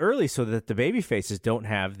really early so that the babyfaces don't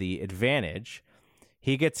have the advantage.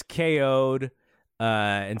 He gets KO'd,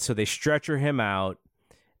 and so they stretcher him out,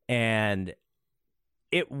 and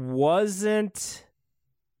it wasn't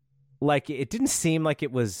like, it didn't seem like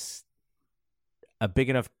it was a big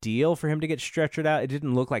enough deal for him to get stretchered out. It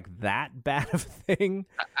didn't look like that bad of a thing.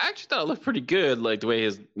 I actually thought it looked pretty good, like the way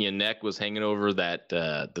his neck was hanging over that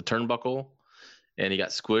the turnbuckle, and he got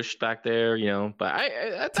squished back there. But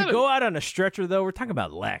I thought to go out on a stretcher though, we're talking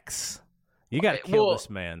about Lex. You got to kill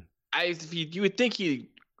this man. You would think he'd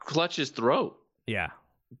clutch his throat. Yeah,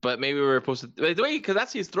 but maybe we were supposed to the way, because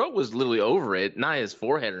that's his throat was literally over it, not his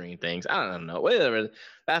forehead or anything. I don't know. Whatever.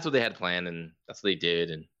 That's what they had planned, and that's what they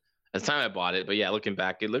did. And at the time I bought it, but yeah, looking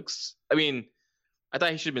back, it looks. I mean, I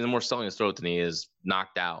thought he should have been more selling his throat than he is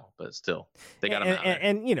knocked out, but still, they got him out.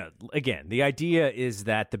 And again, the idea is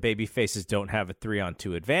that the baby faces don't have a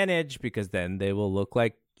 3-on-2 advantage, because then they will look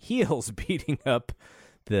like heels beating up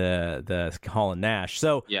the Hall and Nash.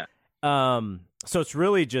 So yeah, so it's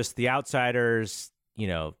really just the outsiders,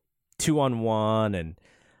 2-on-1 and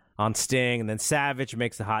on Sting, and then Savage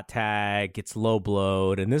makes the hot tag, gets low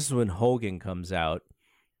blowed, and this is when Hogan comes out.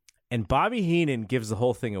 And Bobby Heenan gives the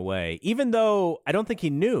whole thing away, even though I don't think he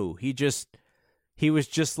knew. He was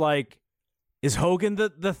just like, is Hogan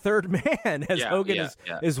the third man as Hogan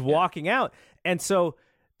is walking out? And so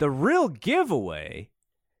the real giveaway,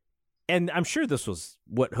 and I'm sure this was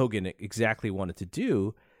what Hogan exactly wanted to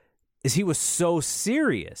do, is he was so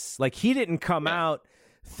serious. Like, he didn't come out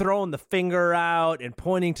throwing the finger out and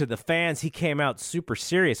pointing to the fans. He came out super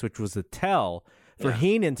serious, which was a tell for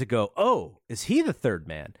Heenan to go, oh, is he the third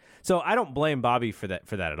man? So I don't blame Bobby for that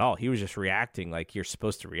at all. He was just reacting like you're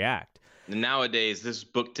supposed to react. Nowadays, this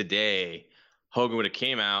book today, Hogan would have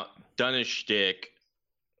came out, done his shtick,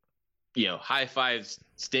 high fives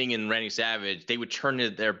Sting and Randy Savage. They would turn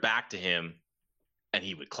their back to him, and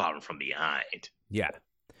he would clout him from behind. Yeah.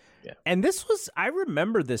 And this was, I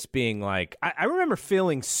remember this being like, I remember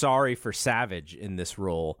feeling sorry for Savage in this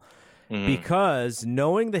role. Because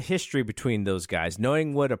knowing the history between those guys,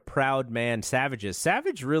 knowing what a proud man Savage is,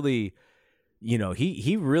 Savage really,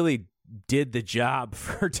 he really did the job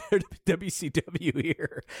for WCW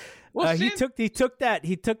here. Well, he took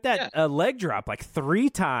that leg drop like 3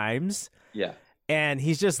 times. Yeah. And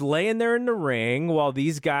he's just laying there in the ring while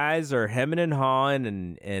these guys are hemming and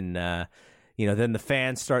hawing, and then the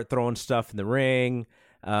fans start throwing stuff in the ring.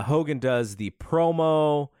 Hogan does the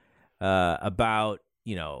promo about,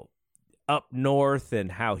 up north and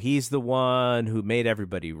how he's the one who made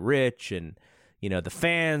everybody rich, and the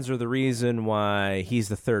fans are the reason why he's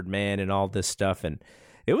the third man and all this stuff. And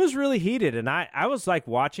it was really heated. And I was like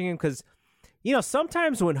watching him because,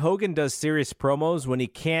 sometimes when Hogan does serious promos,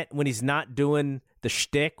 when he's not doing the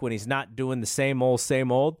shtick, when he's not doing the same old,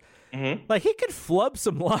 mm-hmm. like he could flub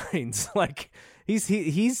some lines. Like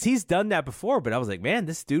he's done that before, but I was like, man,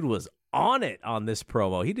 this dude was on it on this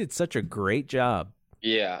promo. He did such a great job.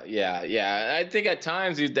 Yeah. I think at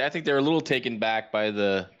times, I think they're a little taken back by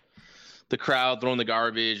the crowd throwing the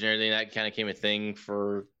garbage and everything. That kind of became a thing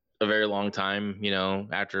for a very long time,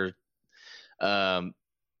 after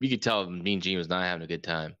you could tell Mean Gene was not having a good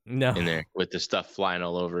time in there with the stuff flying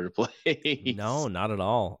all over the place. No, not at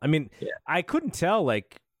all. I mean, I couldn't tell,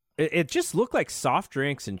 like, it just looked like soft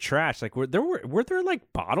drinks and trash. Like, were there like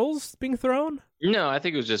bottles being thrown? No, I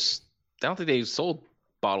think it was just, I don't think they sold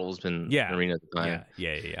bottles in the arena at the time.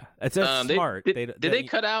 Yeah. It's smart. Did they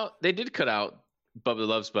cut out? They did cut out Bubba the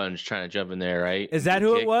Love Sponge trying to jump in there, right? Is that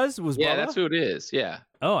who it was? Yeah, Bubba? that's who it is. Yeah.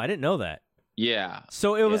 Oh, I didn't know that. Yeah.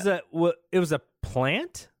 So it was a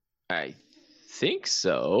plant? I think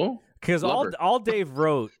so. Because all Dave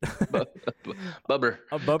wrote, Bubber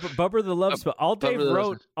the Love Sponge. All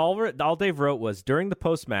Dave wrote was, during the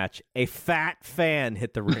post match, a fat fan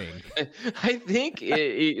hit the ring. I think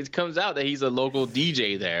it comes out that he's a local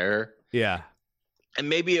DJ there. Yeah, and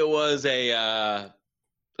maybe it was a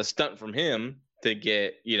stunt from him to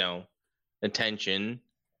get attention.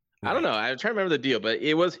 I don't know. I'm trying to remember the deal, but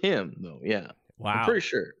it was him though. Yeah. Wow. I'm pretty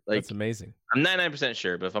sure. That's amazing. I'm 99%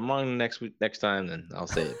 sure, but if I'm wrong next time, then I'll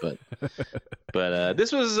say it. But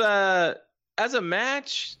this was as a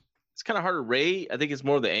match, it's kind of hard to rate. I think it's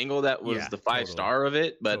more the angle that was the 5-star of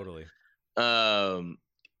it. But it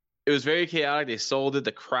was very chaotic. They sold it.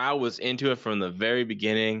 The crowd was into it from the very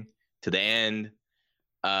beginning to the end.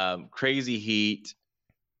 Crazy heat.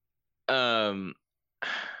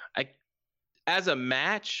 As a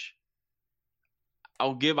match,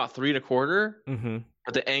 I'll give about 3.25. Mm-hmm.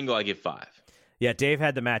 But the angle, I give 5. Yeah, Dave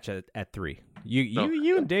had the match at 3.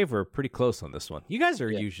 You and Dave were pretty close on this one. You guys are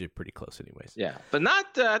usually pretty close, anyways. Yeah, but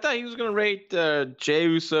not. I thought he was going to rate Jey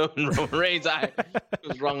Uso and Roman Reigns. I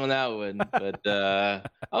was wrong on that one. But I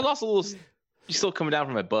was also a little. Still coming down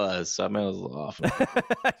from my buzz, so I might as well off.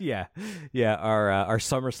 yeah. Our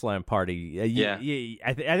SummerSlam party. I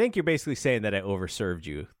think you're basically saying that I overserved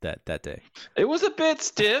you that day. It was a bit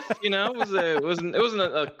stiff, It wasn't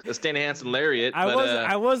a Stan Hansen lariat.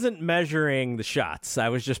 I wasn't measuring the shots. I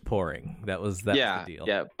was just pouring. That's the deal.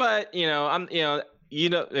 Yeah, but I'm I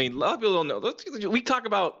mean, a lot of people don't know. We talk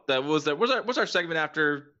about that. What's our segment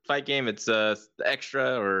after Fight Game? It's the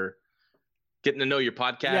extra or getting to know your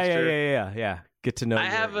podcaster. Yeah. Get to know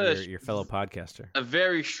your fellow podcaster. A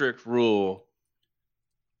very strict rule.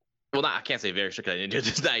 Well, I can't say very strict. I didn't do it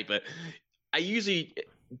this night, but I usually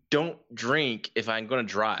don't drink if I'm going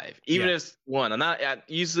to drive. Even if I'm not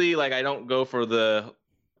usually like I don't go for the.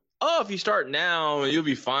 Oh, if you start now, you'll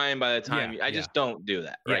be fine by the time. I just don't do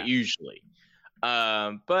that, right? Usually,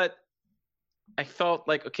 but I felt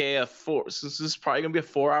like so this is probably gonna be a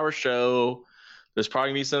 4-hour show. There's probably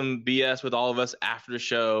gonna be some BS with all of us after the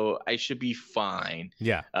show. I should be fine.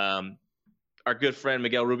 Yeah. Our good friend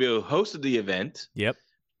Miguel Rubio hosted the event. Yep.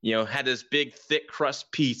 Had this big thick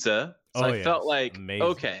crust pizza. So I felt like, amazing.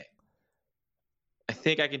 Okay, I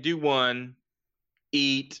think I can do one,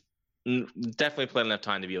 eat, definitely plenty enough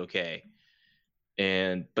time to be okay.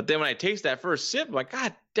 But then when I taste that first sip, I'm like,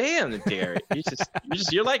 God damn, Terry,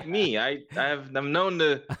 you're like me. I'm known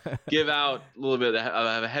to give out a little bit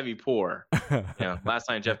of a heavy pour. Last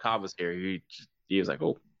time Jeff Cobb was here, he was like,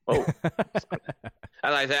 oh.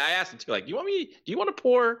 And I asked him too, like, do you want to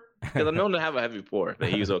pour? Because I'm known to have a heavy pour, but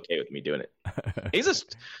he was okay with me doing it. He's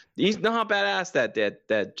not how badass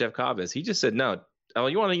that Jeff Cobb is. He just said no. Oh,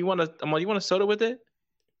 you want a soda with it?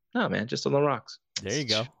 No, man, just on the rocks. There you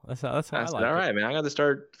go. That's how I like it. All right, man. I got to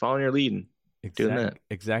start following your lead and doing that.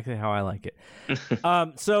 Exactly how I like it.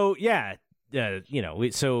 So yeah,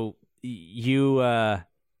 so you that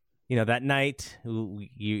night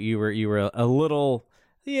you were a little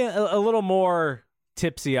more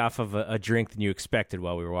tipsy off of a drink than you expected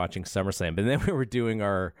while we were watching SummerSlam, but then we were doing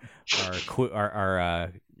our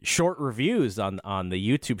short reviews on the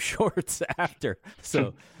YouTube shorts after.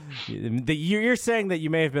 So you're saying that you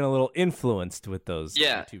may have been a little influenced with those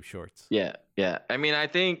YouTube shorts. Yeah. I mean, I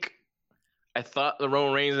thought the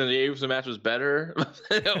Roman Reigns and the Uso match was better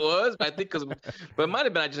than it was. But I think but it might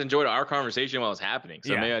have been I just enjoyed our conversation while it was happening.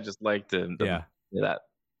 So maybe I just liked that.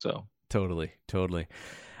 So totally.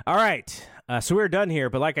 All right. So we're done here,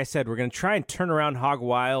 but like I said, we're going to try and turn around Hog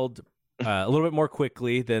Wild a little bit more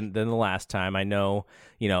quickly than the last time. I know,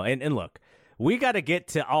 and look, we got to get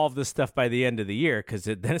to all of this stuff by the end of the year because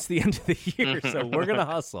then it's the end of the year. So we're going to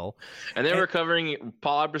hustle. And then we're covering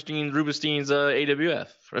Paul Rubinstein's AWF.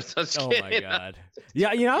 Oh, my God. Yeah,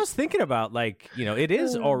 I was thinking about, it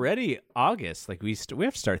is already August. Like, we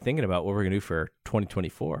have to start thinking about what we're going to do for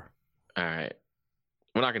 2024. All right.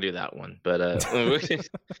 We're not gonna do that one, but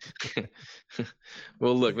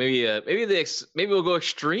well, look, maybe we'll go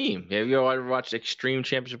extreme. Maybe you'll watch Extreme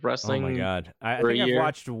Championship Wrestling. Oh my God, I think I've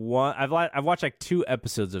watched one. I've watched like 2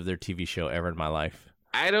 episodes of their TV show ever in my life.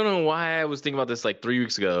 I don't know why I was thinking about this like 3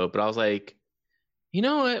 weeks ago, but I was like, you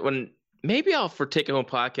know what? Maybe I'll for Take It Home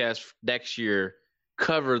podcast next year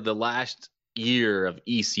cover the last year of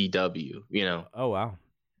ECW. Oh wow.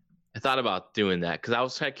 I thought about doing that because I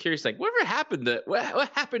was kind of curious, like, whatever happened what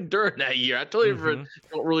happened during that year? I totally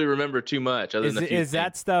don't really remember too much. Is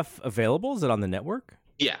that stuff available? Is it on the network?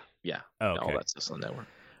 Yeah. Oh, okay. All that stuff's on the network.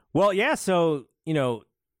 Well, yeah. So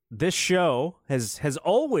this show has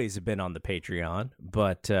always been on the Patreon,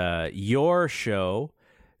 but your show,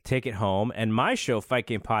 Take It Home, and my show, Fight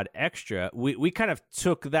Game Pod Extra, we kind of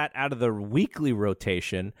took that out of the weekly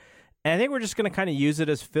rotation. And I think we're just going to kind of use it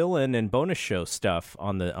as fill-in and bonus show stuff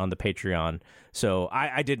on the Patreon. So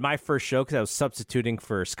I did my first show because I was substituting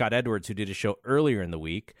for Scott Edwards, who did a show earlier in the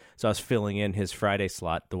week. So I was filling in his Friday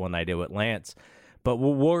slot, the one I did with Lance. But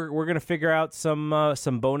we're going to figure out some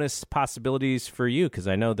bonus possibilities for you because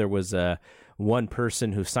I know there was one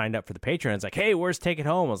person who signed up for the Patreon. It's like, hey, where's Take It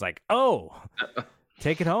Home? I was like, oh,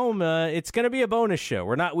 Take It Home. It's going to be a bonus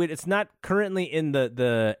show. It's not currently in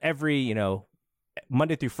the every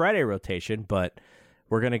Monday through Friday rotation, but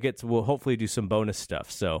we'll hopefully do some bonus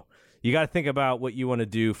stuff. So you got to think about what you want to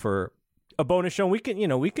do for a bonus show. We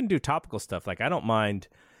can do topical stuff. Like I don't mind,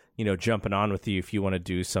 jumping on with you if you want to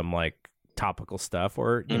do some like topical stuff,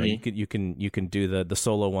 or you can do the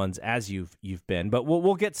solo ones as you've been. But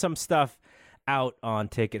we'll get some stuff out on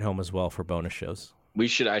Take It Home as well for bonus shows. I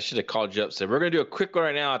should have called you up and said, we're going to do a quick one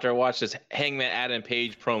right now after I watch this Hangman Adam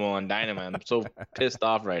Page promo on Dynamite. I'm so pissed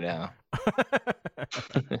off right now.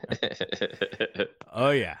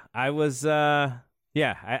 Oh, yeah. I was,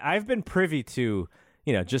 I've been privy to,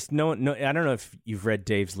 just I don't know if you've read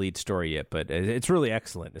Dave's lead story yet, but it's really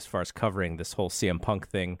excellent as far as covering this whole CM Punk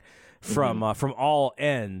thing from all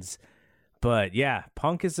ends. But yeah,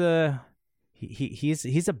 Punk is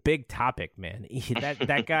he's a big topic, man.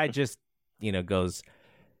 That guy just, goes,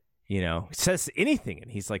 says anything,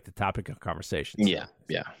 and he's like the topic of conversation. Yeah.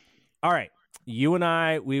 All right. You and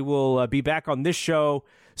I, we will be back on this show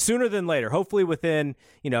sooner than later. Hopefully within,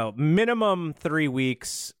 minimum 3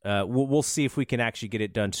 weeks. We'll see if we can actually get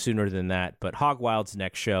it done sooner than that. But Hog Wild's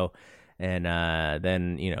next show. And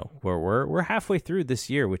then, we're halfway through this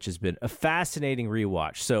year, which has been a fascinating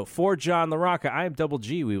rewatch. So for John LaRocca, I am Double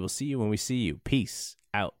G. We will see you when we see you. Peace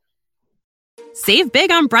out. Save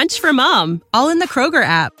big on brunch for mom, all in the Kroger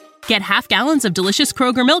app. Get half gallons of delicious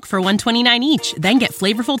Kroger milk for $1.29 each. Then get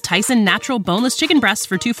flavorful Tyson natural boneless chicken breasts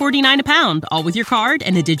for $2.49 a pound, all with your card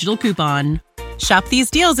and a digital coupon. Shop these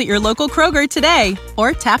deals at your local Kroger today,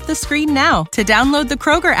 or tap the screen now to download the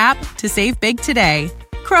Kroger app to save big today.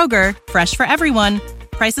 Kroger, fresh for everyone.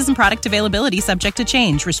 Prices and product availability subject to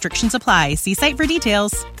change. Restrictions apply. See site for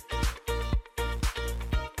details.